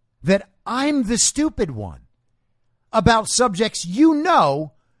that I'm the stupid one about subjects you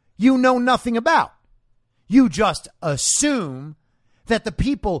know nothing about. You just assume that the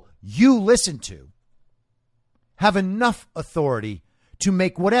people you listen to have enough authority to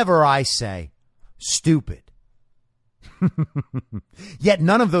make whatever I say stupid. Yet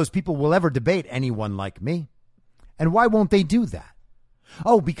none of those people will ever debate anyone like me. And why won't they do that?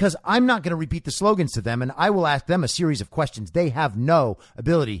 Oh, because I'm not going to repeat the slogans to them, and I will ask them a series of questions they have no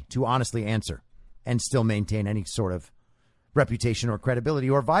ability to honestly answer and still maintain any sort of reputation or credibility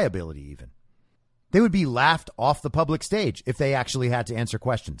or viability even. They would be laughed off the public stage if they actually had to answer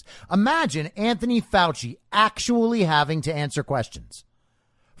questions. Imagine Anthony Fauci actually having to answer questions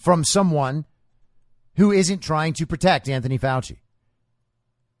from someone who isn't trying to protect Anthony Fauci.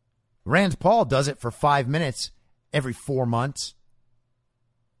 Rand Paul does it for 5 minutes every 4 months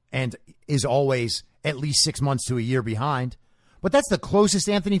and is always at least 6 months to a year behind. But that's the closest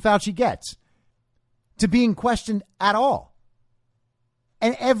Anthony Fauci gets to being questioned at all.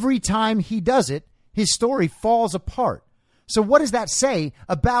 And every time he does it, his story falls apart. So what does that say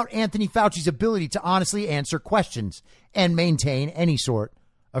about Anthony Fauci's ability to honestly answer questions and maintain any sort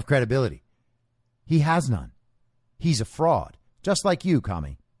of credibility? He has none. He's a fraud, just like you,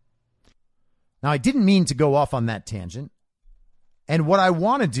 commie. Now, I didn't mean to go off on that tangent. And what I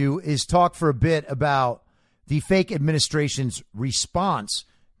want to do is talk for a bit about the fake administration's response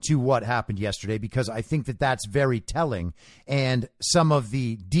to what happened yesterday, because I think that that's very telling. And some of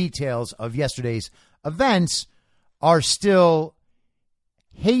the details of yesterday's events are still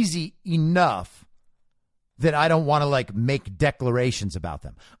hazy enough that I don't want to make declarations about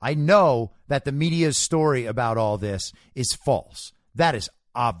them. I know that the media's story about all this is false. That is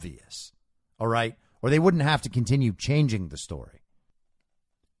obvious. All right. Or they wouldn't have to continue changing the story.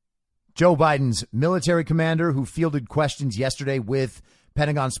 Joe Biden's military commander, who fielded questions yesterday with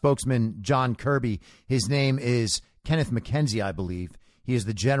Pentagon spokesman John Kirby, his name is Kenneth McKenzie, I believe. He is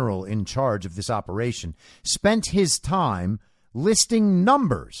the general in charge of this operation, spent his time listing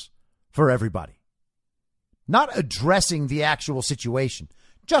numbers for everybody, not addressing the actual situation.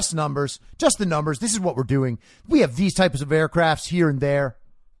 Just numbers, just the numbers. This is what we're doing. We have these types of aircrafts here and there.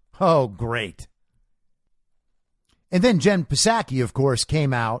 Oh, great. And then Jen Psaki, of course,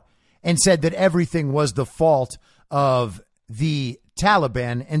 came out and said that everything was the fault of the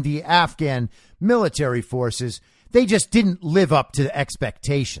Taliban and the Afghan military forces. They just didn't live up to the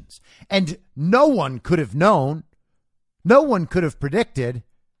expectations. And no one could have known. No one could have predicted.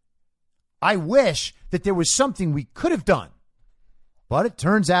 I wish that there was something we could have done. But it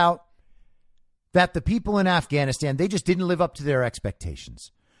turns out that the people in Afghanistan, they just didn't live up to their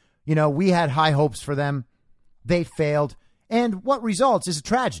expectations. You know, we had high hopes for them. They failed. And what results is a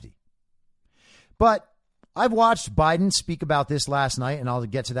tragedy. But I've watched Biden speak about this last night, and I'll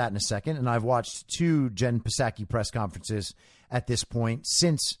get to that in a second. And I've watched 2 Jen Psaki press conferences at this point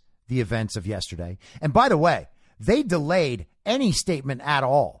since the events of yesterday. And by the way, they delayed any statement at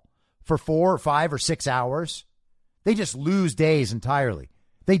all for 4 or 5 or 6 hours. They just lose days entirely.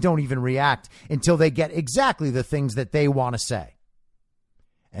 They don't even react until they get exactly the things that they want to say.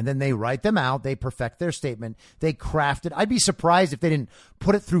 And then they write them out. They perfect their statement. They craft it. I'd be surprised if they didn't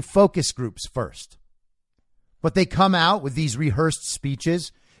put it through focus groups first. But they come out with these rehearsed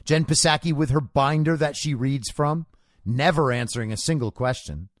speeches. Jen Psaki with her binder that she reads from, never answering a single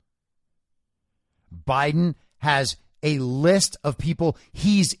question. Biden has a list of people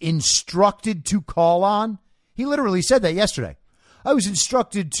he's instructed to call on. He literally said that yesterday. I was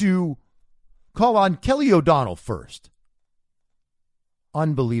instructed to call on Kelly O'Donnell first.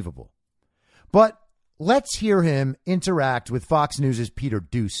 Unbelievable. But let's hear him interact with Fox News' Peter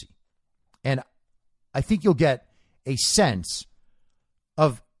Doocy. And I think you'll get a sense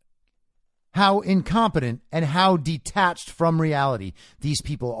of how incompetent and how detached from reality these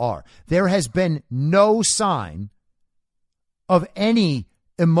people are. There has been no sign of any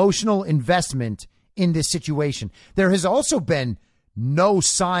emotional investment in this situation. There has also been no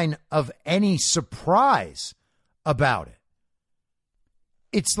sign of any surprise about it.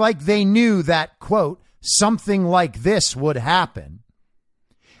 It's like they knew that, quote, something like this would happen.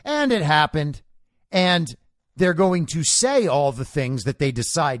 And it happened. And they're going to say all the things that they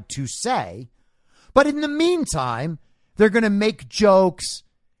decide to say. But in the meantime, they're going to make jokes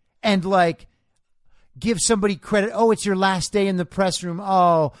and like give somebody credit. Oh, it's your last day in the press room.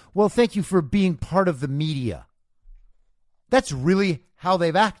 Oh, well, thank you for being part of the media. That's really how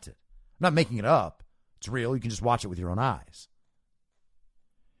they've acted. I'm not making it up. It's real. You can just watch it with your own eyes.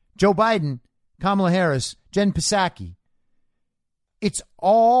 Joe Biden, Kamala Harris, Jen Psaki. It's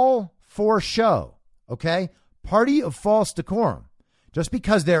all for show. Okay? Party of false decorum. Just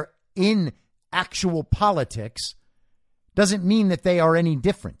because they're in actual politics doesn't mean that they are any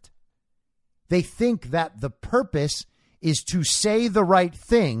different. They think that the purpose is to say the right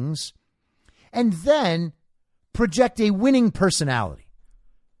things and then project a winning personality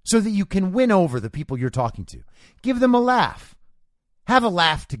so that you can win over the people you're talking to. Give them a laugh. Have a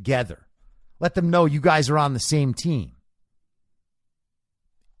laugh together. Let them know you guys are on the same team.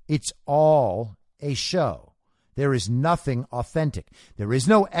 It's all a show. There is nothing authentic. There is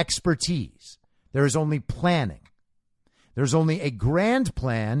no expertise. There is only planning. There's only a grand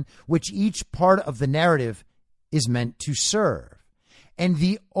plan which each part of the narrative is meant to serve. And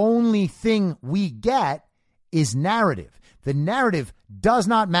the only thing we get is narrative. The narrative does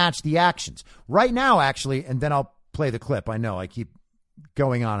not match the actions. Right now, actually, and then I'll play the clip. I know I keep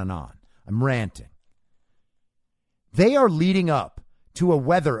going on and on. I'm ranting. They are leading up to a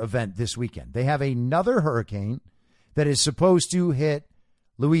weather event this weekend. They have another hurricane that is supposed to hit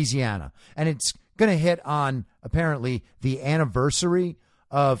Louisiana. And it's going to hit on, apparently, the anniversary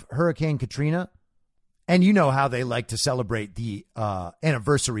of Hurricane Katrina. And you know how they like to celebrate the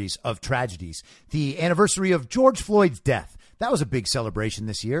anniversaries of tragedies. The anniversary of George Floyd's death. That was a big celebration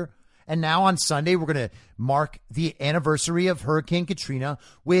this year. And now on Sunday, we're going to mark the anniversary of Hurricane Katrina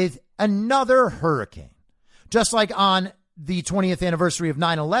with another hurricane. Just like on the 20th anniversary of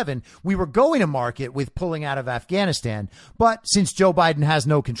 9/11, we were going to mark it with pulling out of Afghanistan. But since Joe Biden has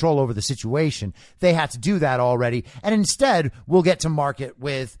no control over the situation, they had to do that already. And instead, we'll get to mark it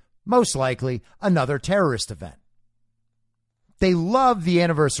with, most likely, another terrorist event. They love the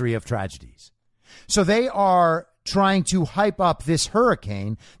anniversary of tragedies. So they are trying to hype up this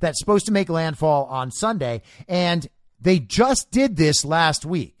hurricane that's supposed to make landfall on Sunday. And they just did this last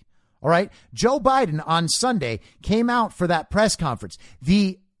week. All right. Joe Biden on Sunday came out for that press conference.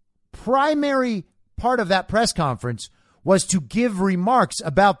 The primary part of that press conference was to give remarks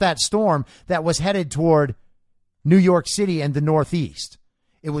about that storm that was headed toward New York City and the Northeast.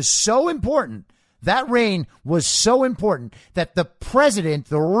 It was so important. That rain was so important that the president,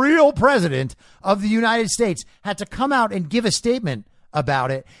 the real president of the United States, had to come out and give a statement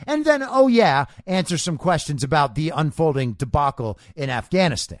about it. And then, oh yeah, answer some questions about the unfolding debacle in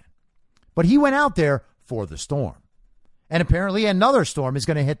Afghanistan. But he went out there for the storm. And apparently another storm is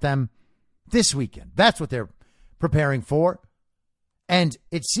going to hit them this weekend. That's what they're preparing for. And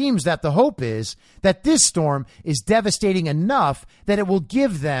it seems that the hope is that this storm is devastating enough that it will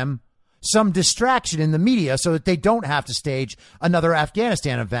give them some distraction in the media so that they don't have to stage another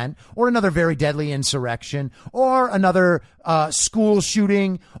Afghanistan event or another very deadly insurrection or another school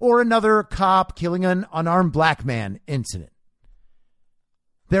shooting or another cop killing an unarmed black man incident.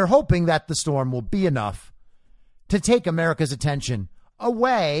 They're hoping that the storm will be enough to take America's attention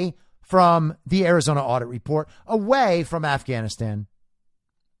away from the Arizona audit report, away from Afghanistan,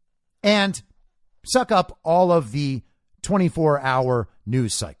 and suck up all of the 24-hour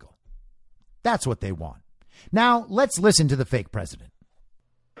news cycle. That's what they want. Now, let's listen to the fake president.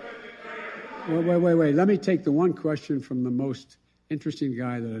 Wait. Let me take the one question from the most interesting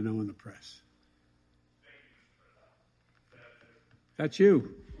guy that I know in the press. That's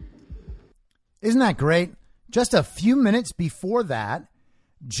you. Isn't that great? Just a few minutes before that,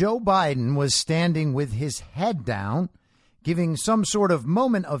 Joe Biden was standing with his head down, giving some sort of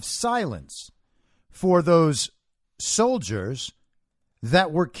moment of silence for those soldiers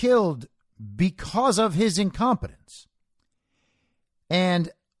that were killed because of his incompetence. And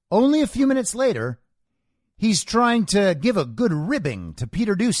only a few minutes later, he's trying to give a good ribbing to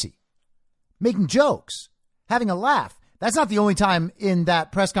Peter Doocy making jokes, having a laugh. That's not the only time in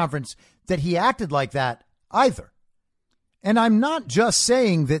that press conference that he acted like that either. And I'm not just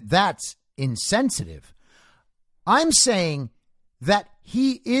saying that that's insensitive. I'm saying that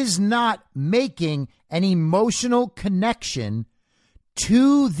he is not making an emotional connection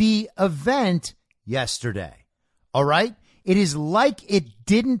to the event yesterday. All right? It is like it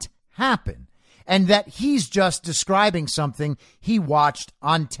didn't happen, and that he's just describing something he watched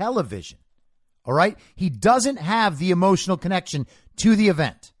on television. All right? He doesn't have the emotional connection to the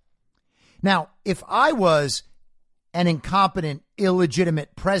event. Now, if I was an incompetent,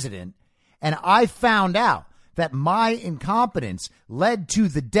 illegitimate president and I found out that my incompetence led to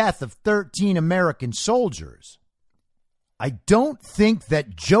the death of 13 American soldiers, I don't think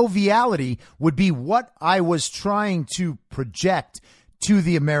that joviality would be what I was trying to project to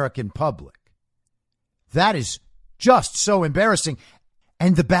the American public. That is just so embarrassing.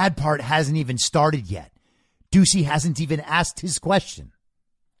 And the bad part hasn't even started yet. Ducey hasn't even asked his question.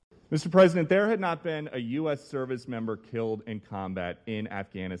 Mr. President, there had not been a U.S. service member killed in combat in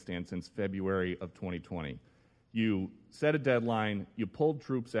Afghanistan since February of 2020. You set a deadline, you pulled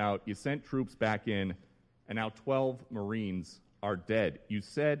troops out, you sent troops back in, and now 12 Marines are dead. You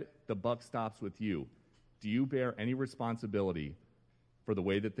said the buck stops with you. Do you bear any responsibility for the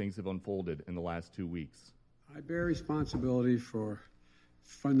way that things have unfolded in the last 2 weeks? I bear responsibility for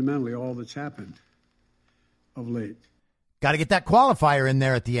fundamentally all that's happened of late. Got to get that qualifier in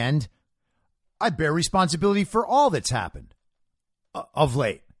there at the end. I bear responsibility for all that's happened of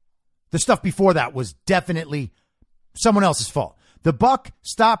late. The stuff before that was definitely someone else's fault. The buck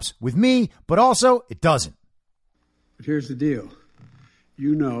stops with me, but also it doesn't. But here's the deal.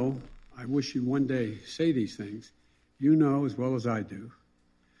 You know, I wish you'd one day say these things. You know as well as I do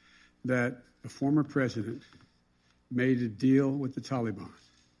that the former president made a deal with the Taliban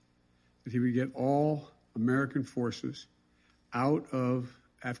that he would get all American forces out of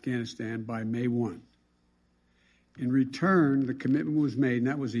Afghanistan by May 1. In return, the commitment was made, and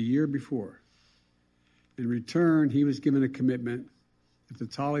that was a year before. In return, he was given a commitment that the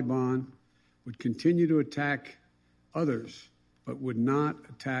Taliban would continue to attack others, but would not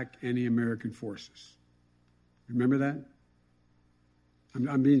attack any American forces. Remember that?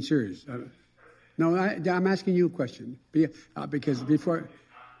 I'm being serious. No, I'm asking you a question. Because before...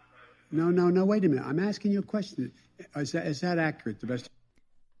 No, wait a minute. I'm asking you a question. Is that accurate? The best.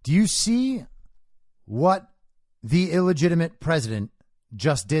 Do you see what the illegitimate president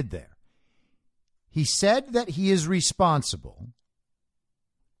just did there? He said that he is responsible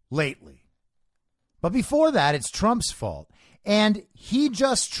lately. But before that, it's Trump's fault. And he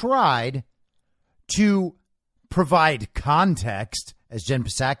just tried to provide context, as Jen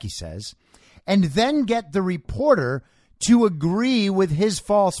Psaki says, and then get the reporter to agree with his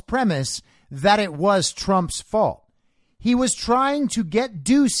false premise that it was Trump's fault. He was trying to get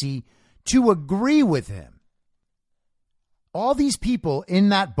Ducey to agree with him. All these people in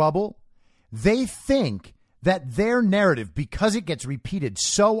that bubble, they think that their narrative, because it gets repeated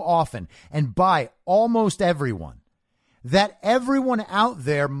so often and by almost everyone, that everyone out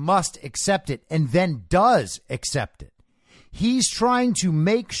there must accept it and then does accept it. He's trying to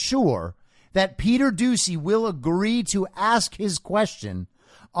make sure that Peter Ducey will agree to ask his question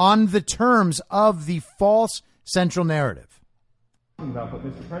on the terms of the false central narrative. But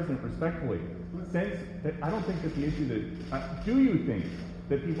Mr. President, respectfully, I don't think that the issue that, do you think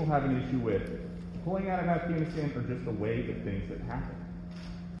that people have an issue with pulling out of Afghanistan or just the way that things have happened?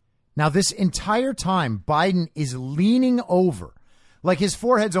 Now, this entire time, Biden is leaning over, like his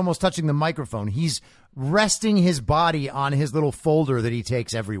forehead's almost touching the microphone. He's resting his body on his little folder that he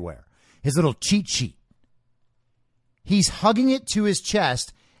takes everywhere. His little cheat sheet. He's hugging it to his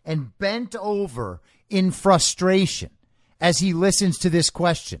chest and bent over in frustration as he listens to this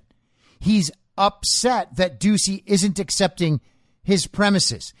question. He's upset that Ducey isn't accepting his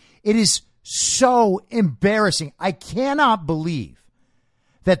premises. It is so embarrassing. I cannot believe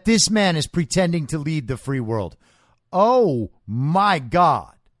that this man is pretending to lead the free world. Oh, my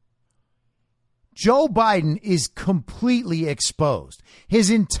God. Joe Biden is completely exposed. His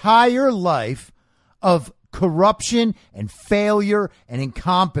entire life of corruption and failure and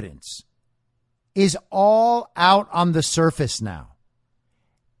incompetence is all out on the surface now.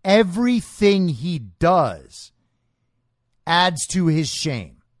 Everything he does adds to his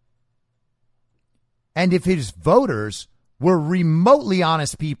shame. And if his voters were remotely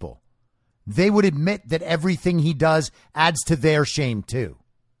honest people, they would admit that everything he does adds to their shame too.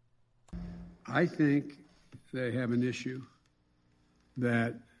 I think they have an issue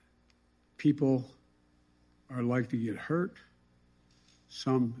that people are likely to get hurt,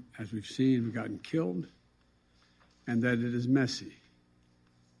 Some, as we've seen, have gotten killed, and that it is messy.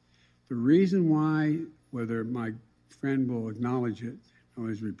 The reason why, whether my friend will acknowledge it or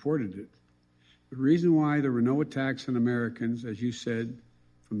has reported it, the reason why there were no attacks on Americans, as you said,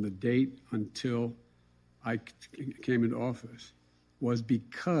 from the date until I came into office, was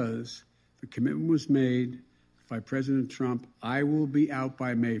because the commitment was made by President Trump, I will be out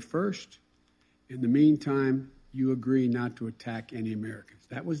by May 1st. In the meantime, you agree not to attack any Americans.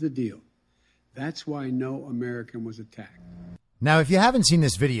 That was the deal. That's why no American was attacked. Now, if you haven't seen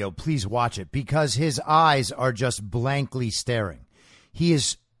this video, please watch it because his eyes are just blankly staring. He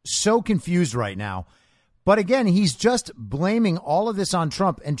is so confused right now. But again, he's just blaming all of this on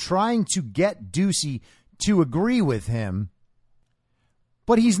Trump and trying to get Doocy to agree with him.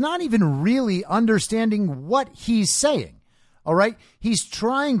 But he's not even really understanding what he's saying. All right. He's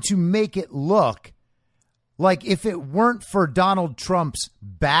trying to make it look like if it weren't for Donald Trump's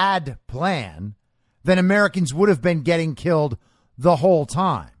bad plan, then Americans would have been getting killed the whole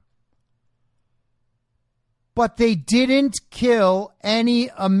time. But they didn't kill any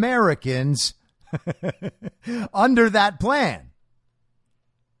Americans under that plan.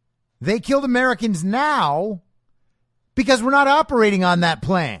 They killed Americans now because we're not operating on that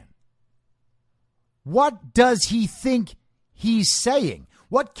plan. What does he think he's saying?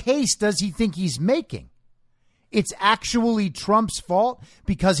 What case does he think he's making? It's actually Trump's fault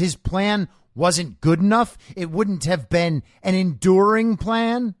because his plan wasn't good enough. It wouldn't have been an enduring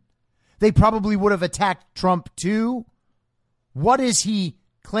plan. They probably would have attacked Trump too. What is he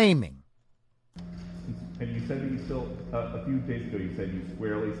claiming? And you said that you still, a few days ago, you said you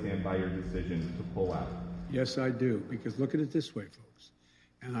squarely stand by your decision to pull out. Yes, I do. Because look at it this way, folks.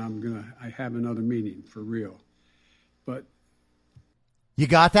 And I have another meeting for real. But you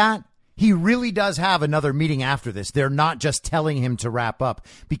got that? He really does have another meeting after this. They're not just telling him to wrap up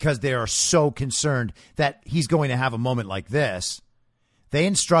because they are so concerned that he's going to have a moment like this. They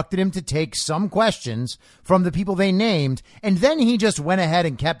instructed him to take some questions from the people they named, and then he just went ahead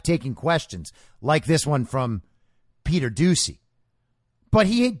and kept taking questions, like this one from Peter Doocy. But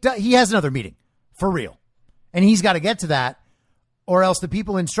he has another meeting, for real. And he's got to get to that, or else the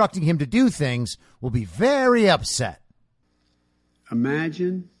people instructing him to do things will be very upset.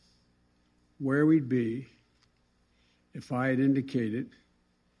 Imagine where we'd be if I had indicated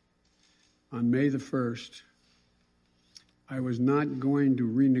on May the 1st I was not going to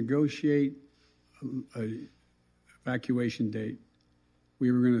renegotiate an evacuation date.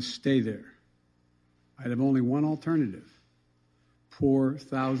 We were going to stay there. I'd have only one alternative: pour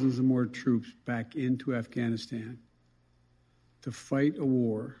thousands of more troops back into Afghanistan to fight a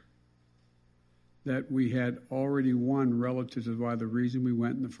war that we had already won relative to why the reason we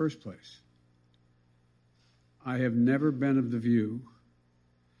went in the first place. I have never been of the view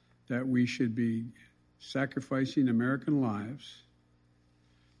that we should be sacrificing American lives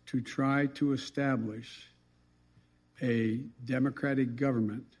to try to establish a democratic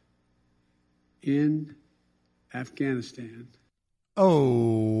government in Afghanistan.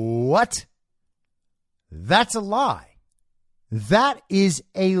 Oh, what? That's a lie. That is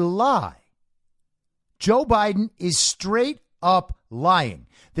a lie. Joe Biden is straight up lying.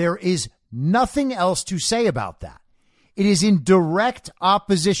 There is nothing else to say about that. It is in direct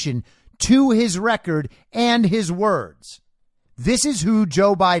opposition to his record and his words. This is who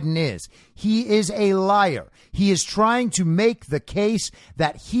Joe Biden is. He is a liar. He is trying to make the case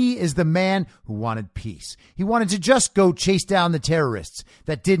that he is the man who wanted peace. He wanted to just go chase down the terrorists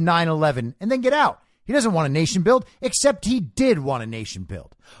that did 9/11 and then get out. He doesn't want a nation build, except he did want a nation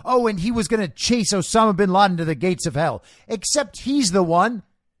build. Oh, and he was going to chase Osama bin Laden to the gates of hell, except he's the one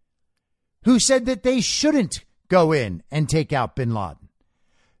who said that they shouldn't go in and take out bin Laden.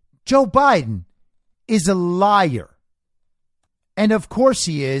 Joe Biden is a liar. And of course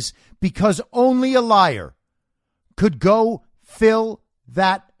he is, because only a liar could go fill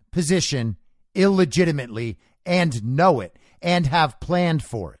that position illegitimately and know it and have planned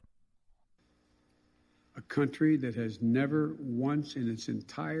for it. A country that has never once in its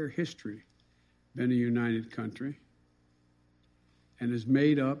entire history been a united country and is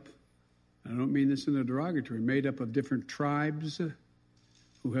made up, I don't mean this in a derogatory, made up of different tribes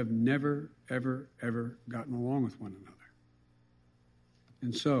who have never, ever, ever gotten along with one another.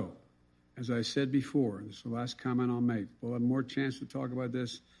 And so, as I said before, and this is the last comment I'll make, we'll have more chance to talk about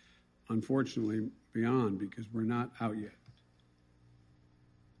this, unfortunately, beyond, because we're not out yet.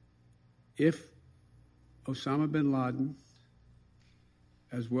 If Osama bin Laden,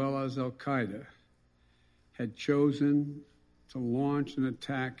 as well as Al-Qaeda, had chosen to launch an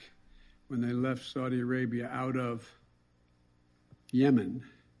attack when they left Saudi Arabia out of Yemen,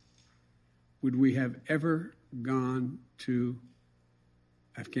 would we have ever gone to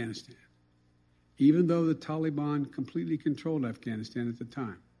Afghanistan? Even though the Taliban completely controlled Afghanistan at the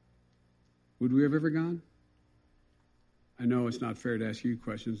time, would we have ever gone? I know it's not fair to ask you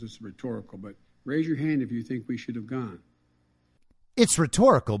questions, it's rhetorical, but raise your hand if you think we should have gone. It's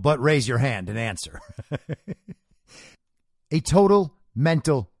rhetorical, but raise your hand and answer. A total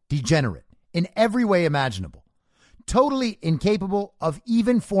mental degenerate in every way imaginable, totally incapable of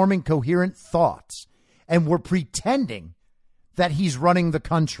even forming coherent thoughts, and we're pretending that he's running the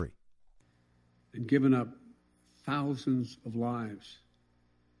country. And given up thousands of lives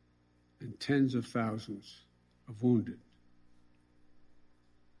and tens of thousands of wounded.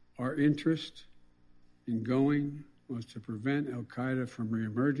 Our interest in going was to prevent al-Qaeda from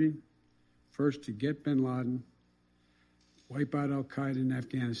reemerging, first to get bin Laden, wipe out al-Qaeda in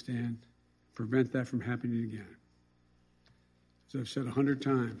Afghanistan, prevent that from happening again. As I've said 100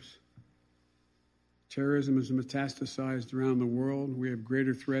 times, terrorism is metastasized around the world. We have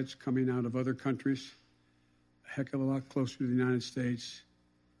greater threats coming out of other countries, a heck of a lot closer to the United States.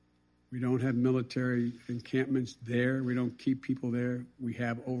 We don't have military encampments there. We don't keep people there. We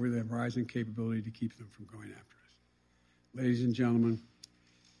have over-the-horizon capability to keep them from going after us. Ladies and gentlemen,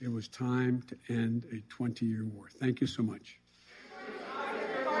 it was time to end a 20-year war. Thank you so much.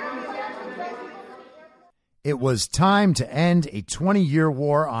 It was time to end a 20-year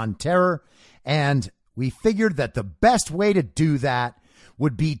war on terror, and we figured that the best way to do that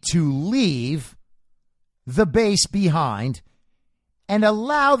would be to leave the base behind and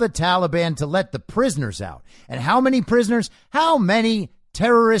allow the Taliban to let the prisoners out. And how many prisoners? How many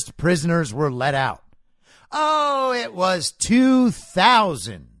terrorist prisoners were let out? Oh, it was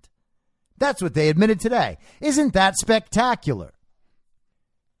 2,000. That's what they admitted today. Isn't that spectacular?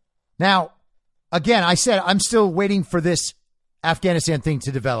 Now, again, I said I'm still waiting for this Afghanistan thing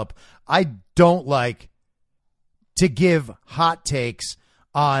to develop. I don't like to give hot takes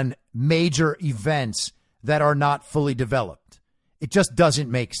on major events that are not fully developed. It just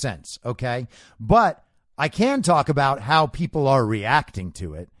doesn't make sense, okay? But I can talk about how people are reacting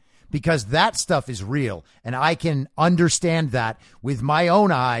to it, because that stuff is real, and I can understand that with my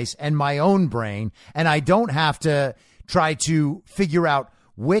own eyes and my own brain, and I don't have to try to figure out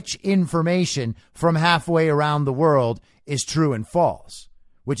which information from halfway around the world is true and false,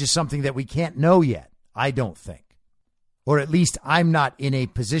 which is something that we can't know yet, I don't think. Or at least I'm not in a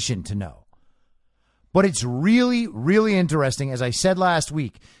position to know. But it's really, really interesting, as I said last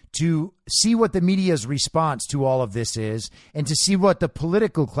week, to see what the media's response to all of this is and to see what the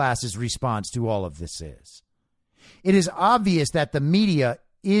political class's response to all of this is. It is obvious that the media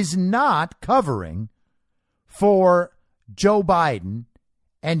is not covering for Joe Biden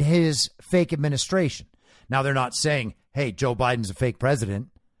and his fake administration. Now, they're not saying, hey, Joe Biden's a fake president,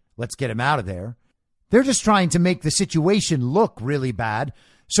 let's get him out of there. They're just trying to make the situation look really bad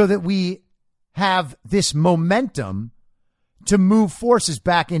so that we have this momentum to move forces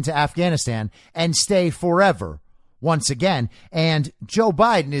back into Afghanistan and stay forever once again. And Joe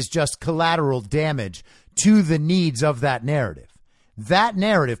Biden is just collateral damage to the needs of that narrative. That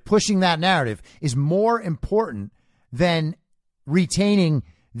narrative, pushing that narrative, is more important than retaining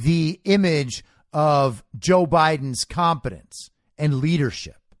the image of Joe Biden's competence and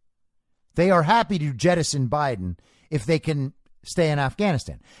leadership. They are happy to jettison Biden if they can stay in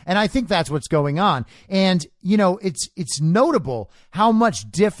Afghanistan. And I think that's what's going on. And, you know, it's notable how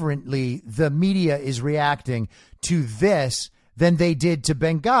much differently the media is reacting to this than they did to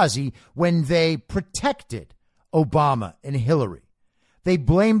Benghazi when they protected Obama and Hillary. They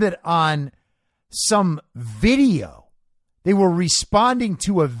blamed it on some video. They were responding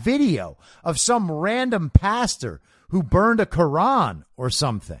to a video of some random pastor who burned a Quran or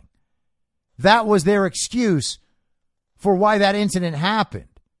something. That was their excuse for why that incident happened.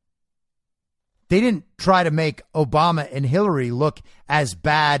 They didn't try to make Obama and Hillary look as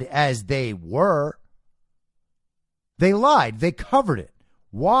bad as they were. They lied. They covered it.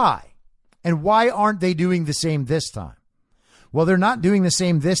 Why? And why aren't they doing the same this time? Well, they're not doing the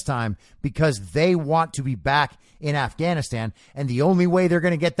same this time because they want to be back in Afghanistan. And the only way they're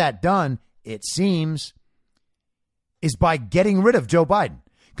going to get that done, it seems, is by getting rid of Joe Biden.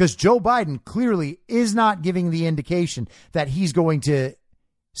 Because Joe Biden clearly is not giving the indication that he's going to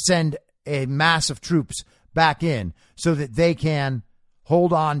send a mass of troops back in so that they can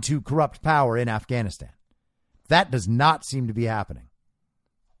hold on to corrupt power in Afghanistan. That does not seem to be happening.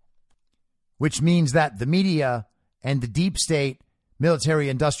 Which means that the media and the deep state military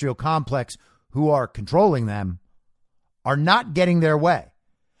industrial complex who are controlling them are not getting their way.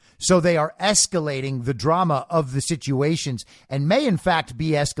 So they are escalating the drama of the situations and may in fact be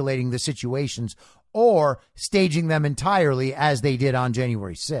escalating the situations or staging them entirely as they did on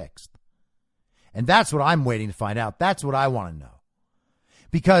January 6th. And that's what I'm waiting to find out. That's what I want to know.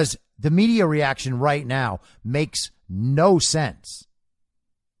 Because the media reaction right now makes no sense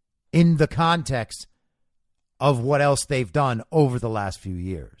in the context of what else they've done over the last few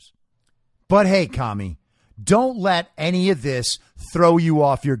years. But hey, Kami, don't let any of this throw you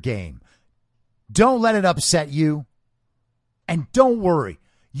off your game. Don't let it upset you. And don't worry,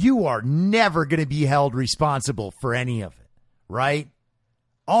 you are never going to be held responsible for any of it, right?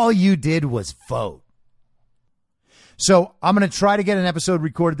 All you did was vote. So I'm going to try to get an episode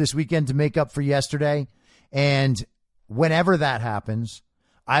recorded this weekend to make up for yesterday. And whenever that happens,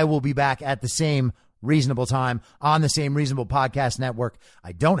 I will be back at the same reasonable time on the same reasonable podcast network.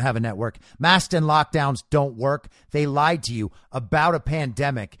 I don't have a network. Masks and lockdowns don't work. They lied to you about a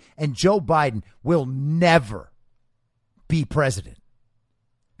pandemic, and Joe Biden will never be president.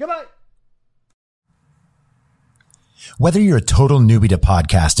 Goodbye. Whether you're a total newbie to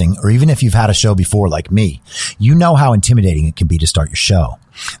podcasting or even if you've had a show before like me, you know how intimidating it can be to start your show.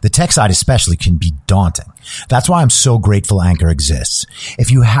 The tech side especially can be daunting. That's why I'm so grateful Anchor exists. If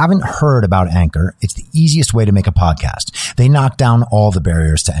you haven't heard about Anchor, it's the easiest way to make a podcast. They knock down all the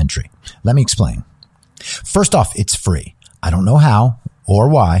barriers to entry. Let me explain. First off, it's free. I don't know how or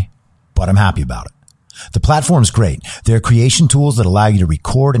why, but I'm happy about it. The platform's great. There are creation tools that allow you to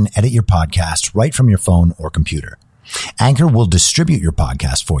record and edit your podcast right from your phone or computer. Anchor will distribute your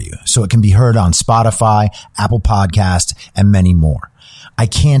podcast for you so it can be heard on Spotify, Apple Podcasts, and many more. I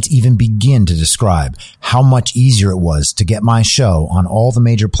can't even begin to describe how much easier it was to get my show on all the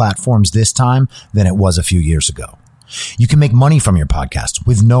major platforms this time than it was a few years ago. You can make money from your podcast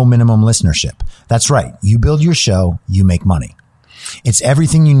with no minimum listenership. That's right. You build your show, you make money. It's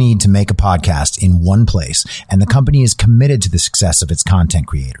everything you need to make a podcast in one place, and the company is committed to the success of its content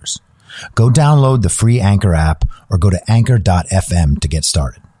creators. Go download the free Anchor app or go to anchor.fm to get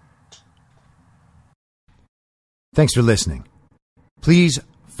started. Thanks for listening. Please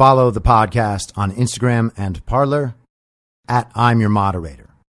follow the podcast on Instagram and Parler at I'm Your Moderator.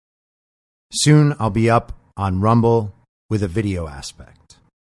 Soon I'll be up on Rumble with a video aspect.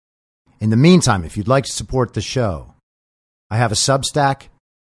 In the meantime, if you'd like to support the show, I have a Substack,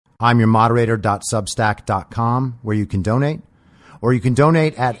 I'mYourModerator.substack.com, where you can donate. Or you can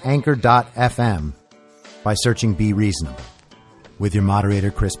donate at anchor.fm by searching Be Reasonable with your moderator,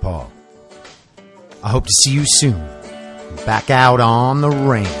 Chris Paul. I hope to see you soon. Back out on the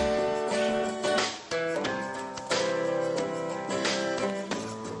range.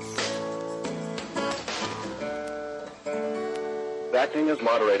 Acting as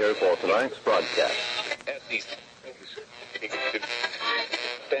moderator for tonight's broadcast.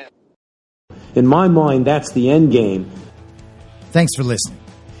 In my mind, that's the end game. Thanks for listening.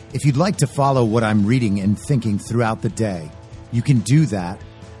 If you'd like to follow what I'm reading and thinking throughout the day, you can do that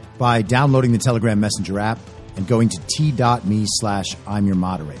by downloading the Telegram Messenger app and going to t.me/I'm Your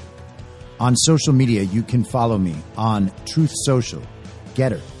Moderator. On social media, you can follow me on Truth Social,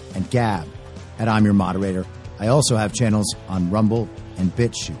 Getter, and Gab at I'm Your Moderator. I also have channels on Rumble and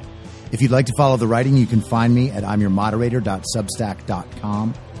BitChute. If you'd like to follow the writing, you can find me at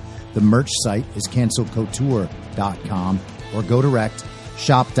I'mYourModerator.substack.com. The merch site is cancelcouture.com. Or go direct,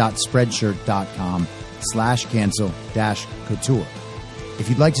 shop.spreadshirt.com/cancel-couture. If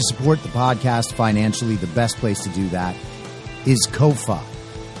you'd like to support the podcast financially, the best place to do that is Ko-Fi.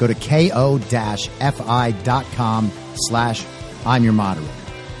 Go to ko-fi.com/I'm Your Moderator.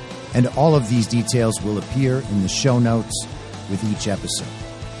 And all of these details will appear in the show notes with each episode.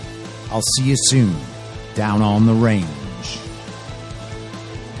 I'll see you soon down on the range.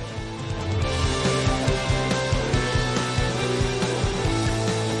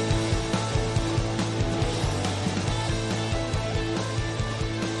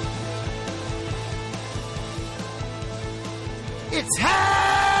 It's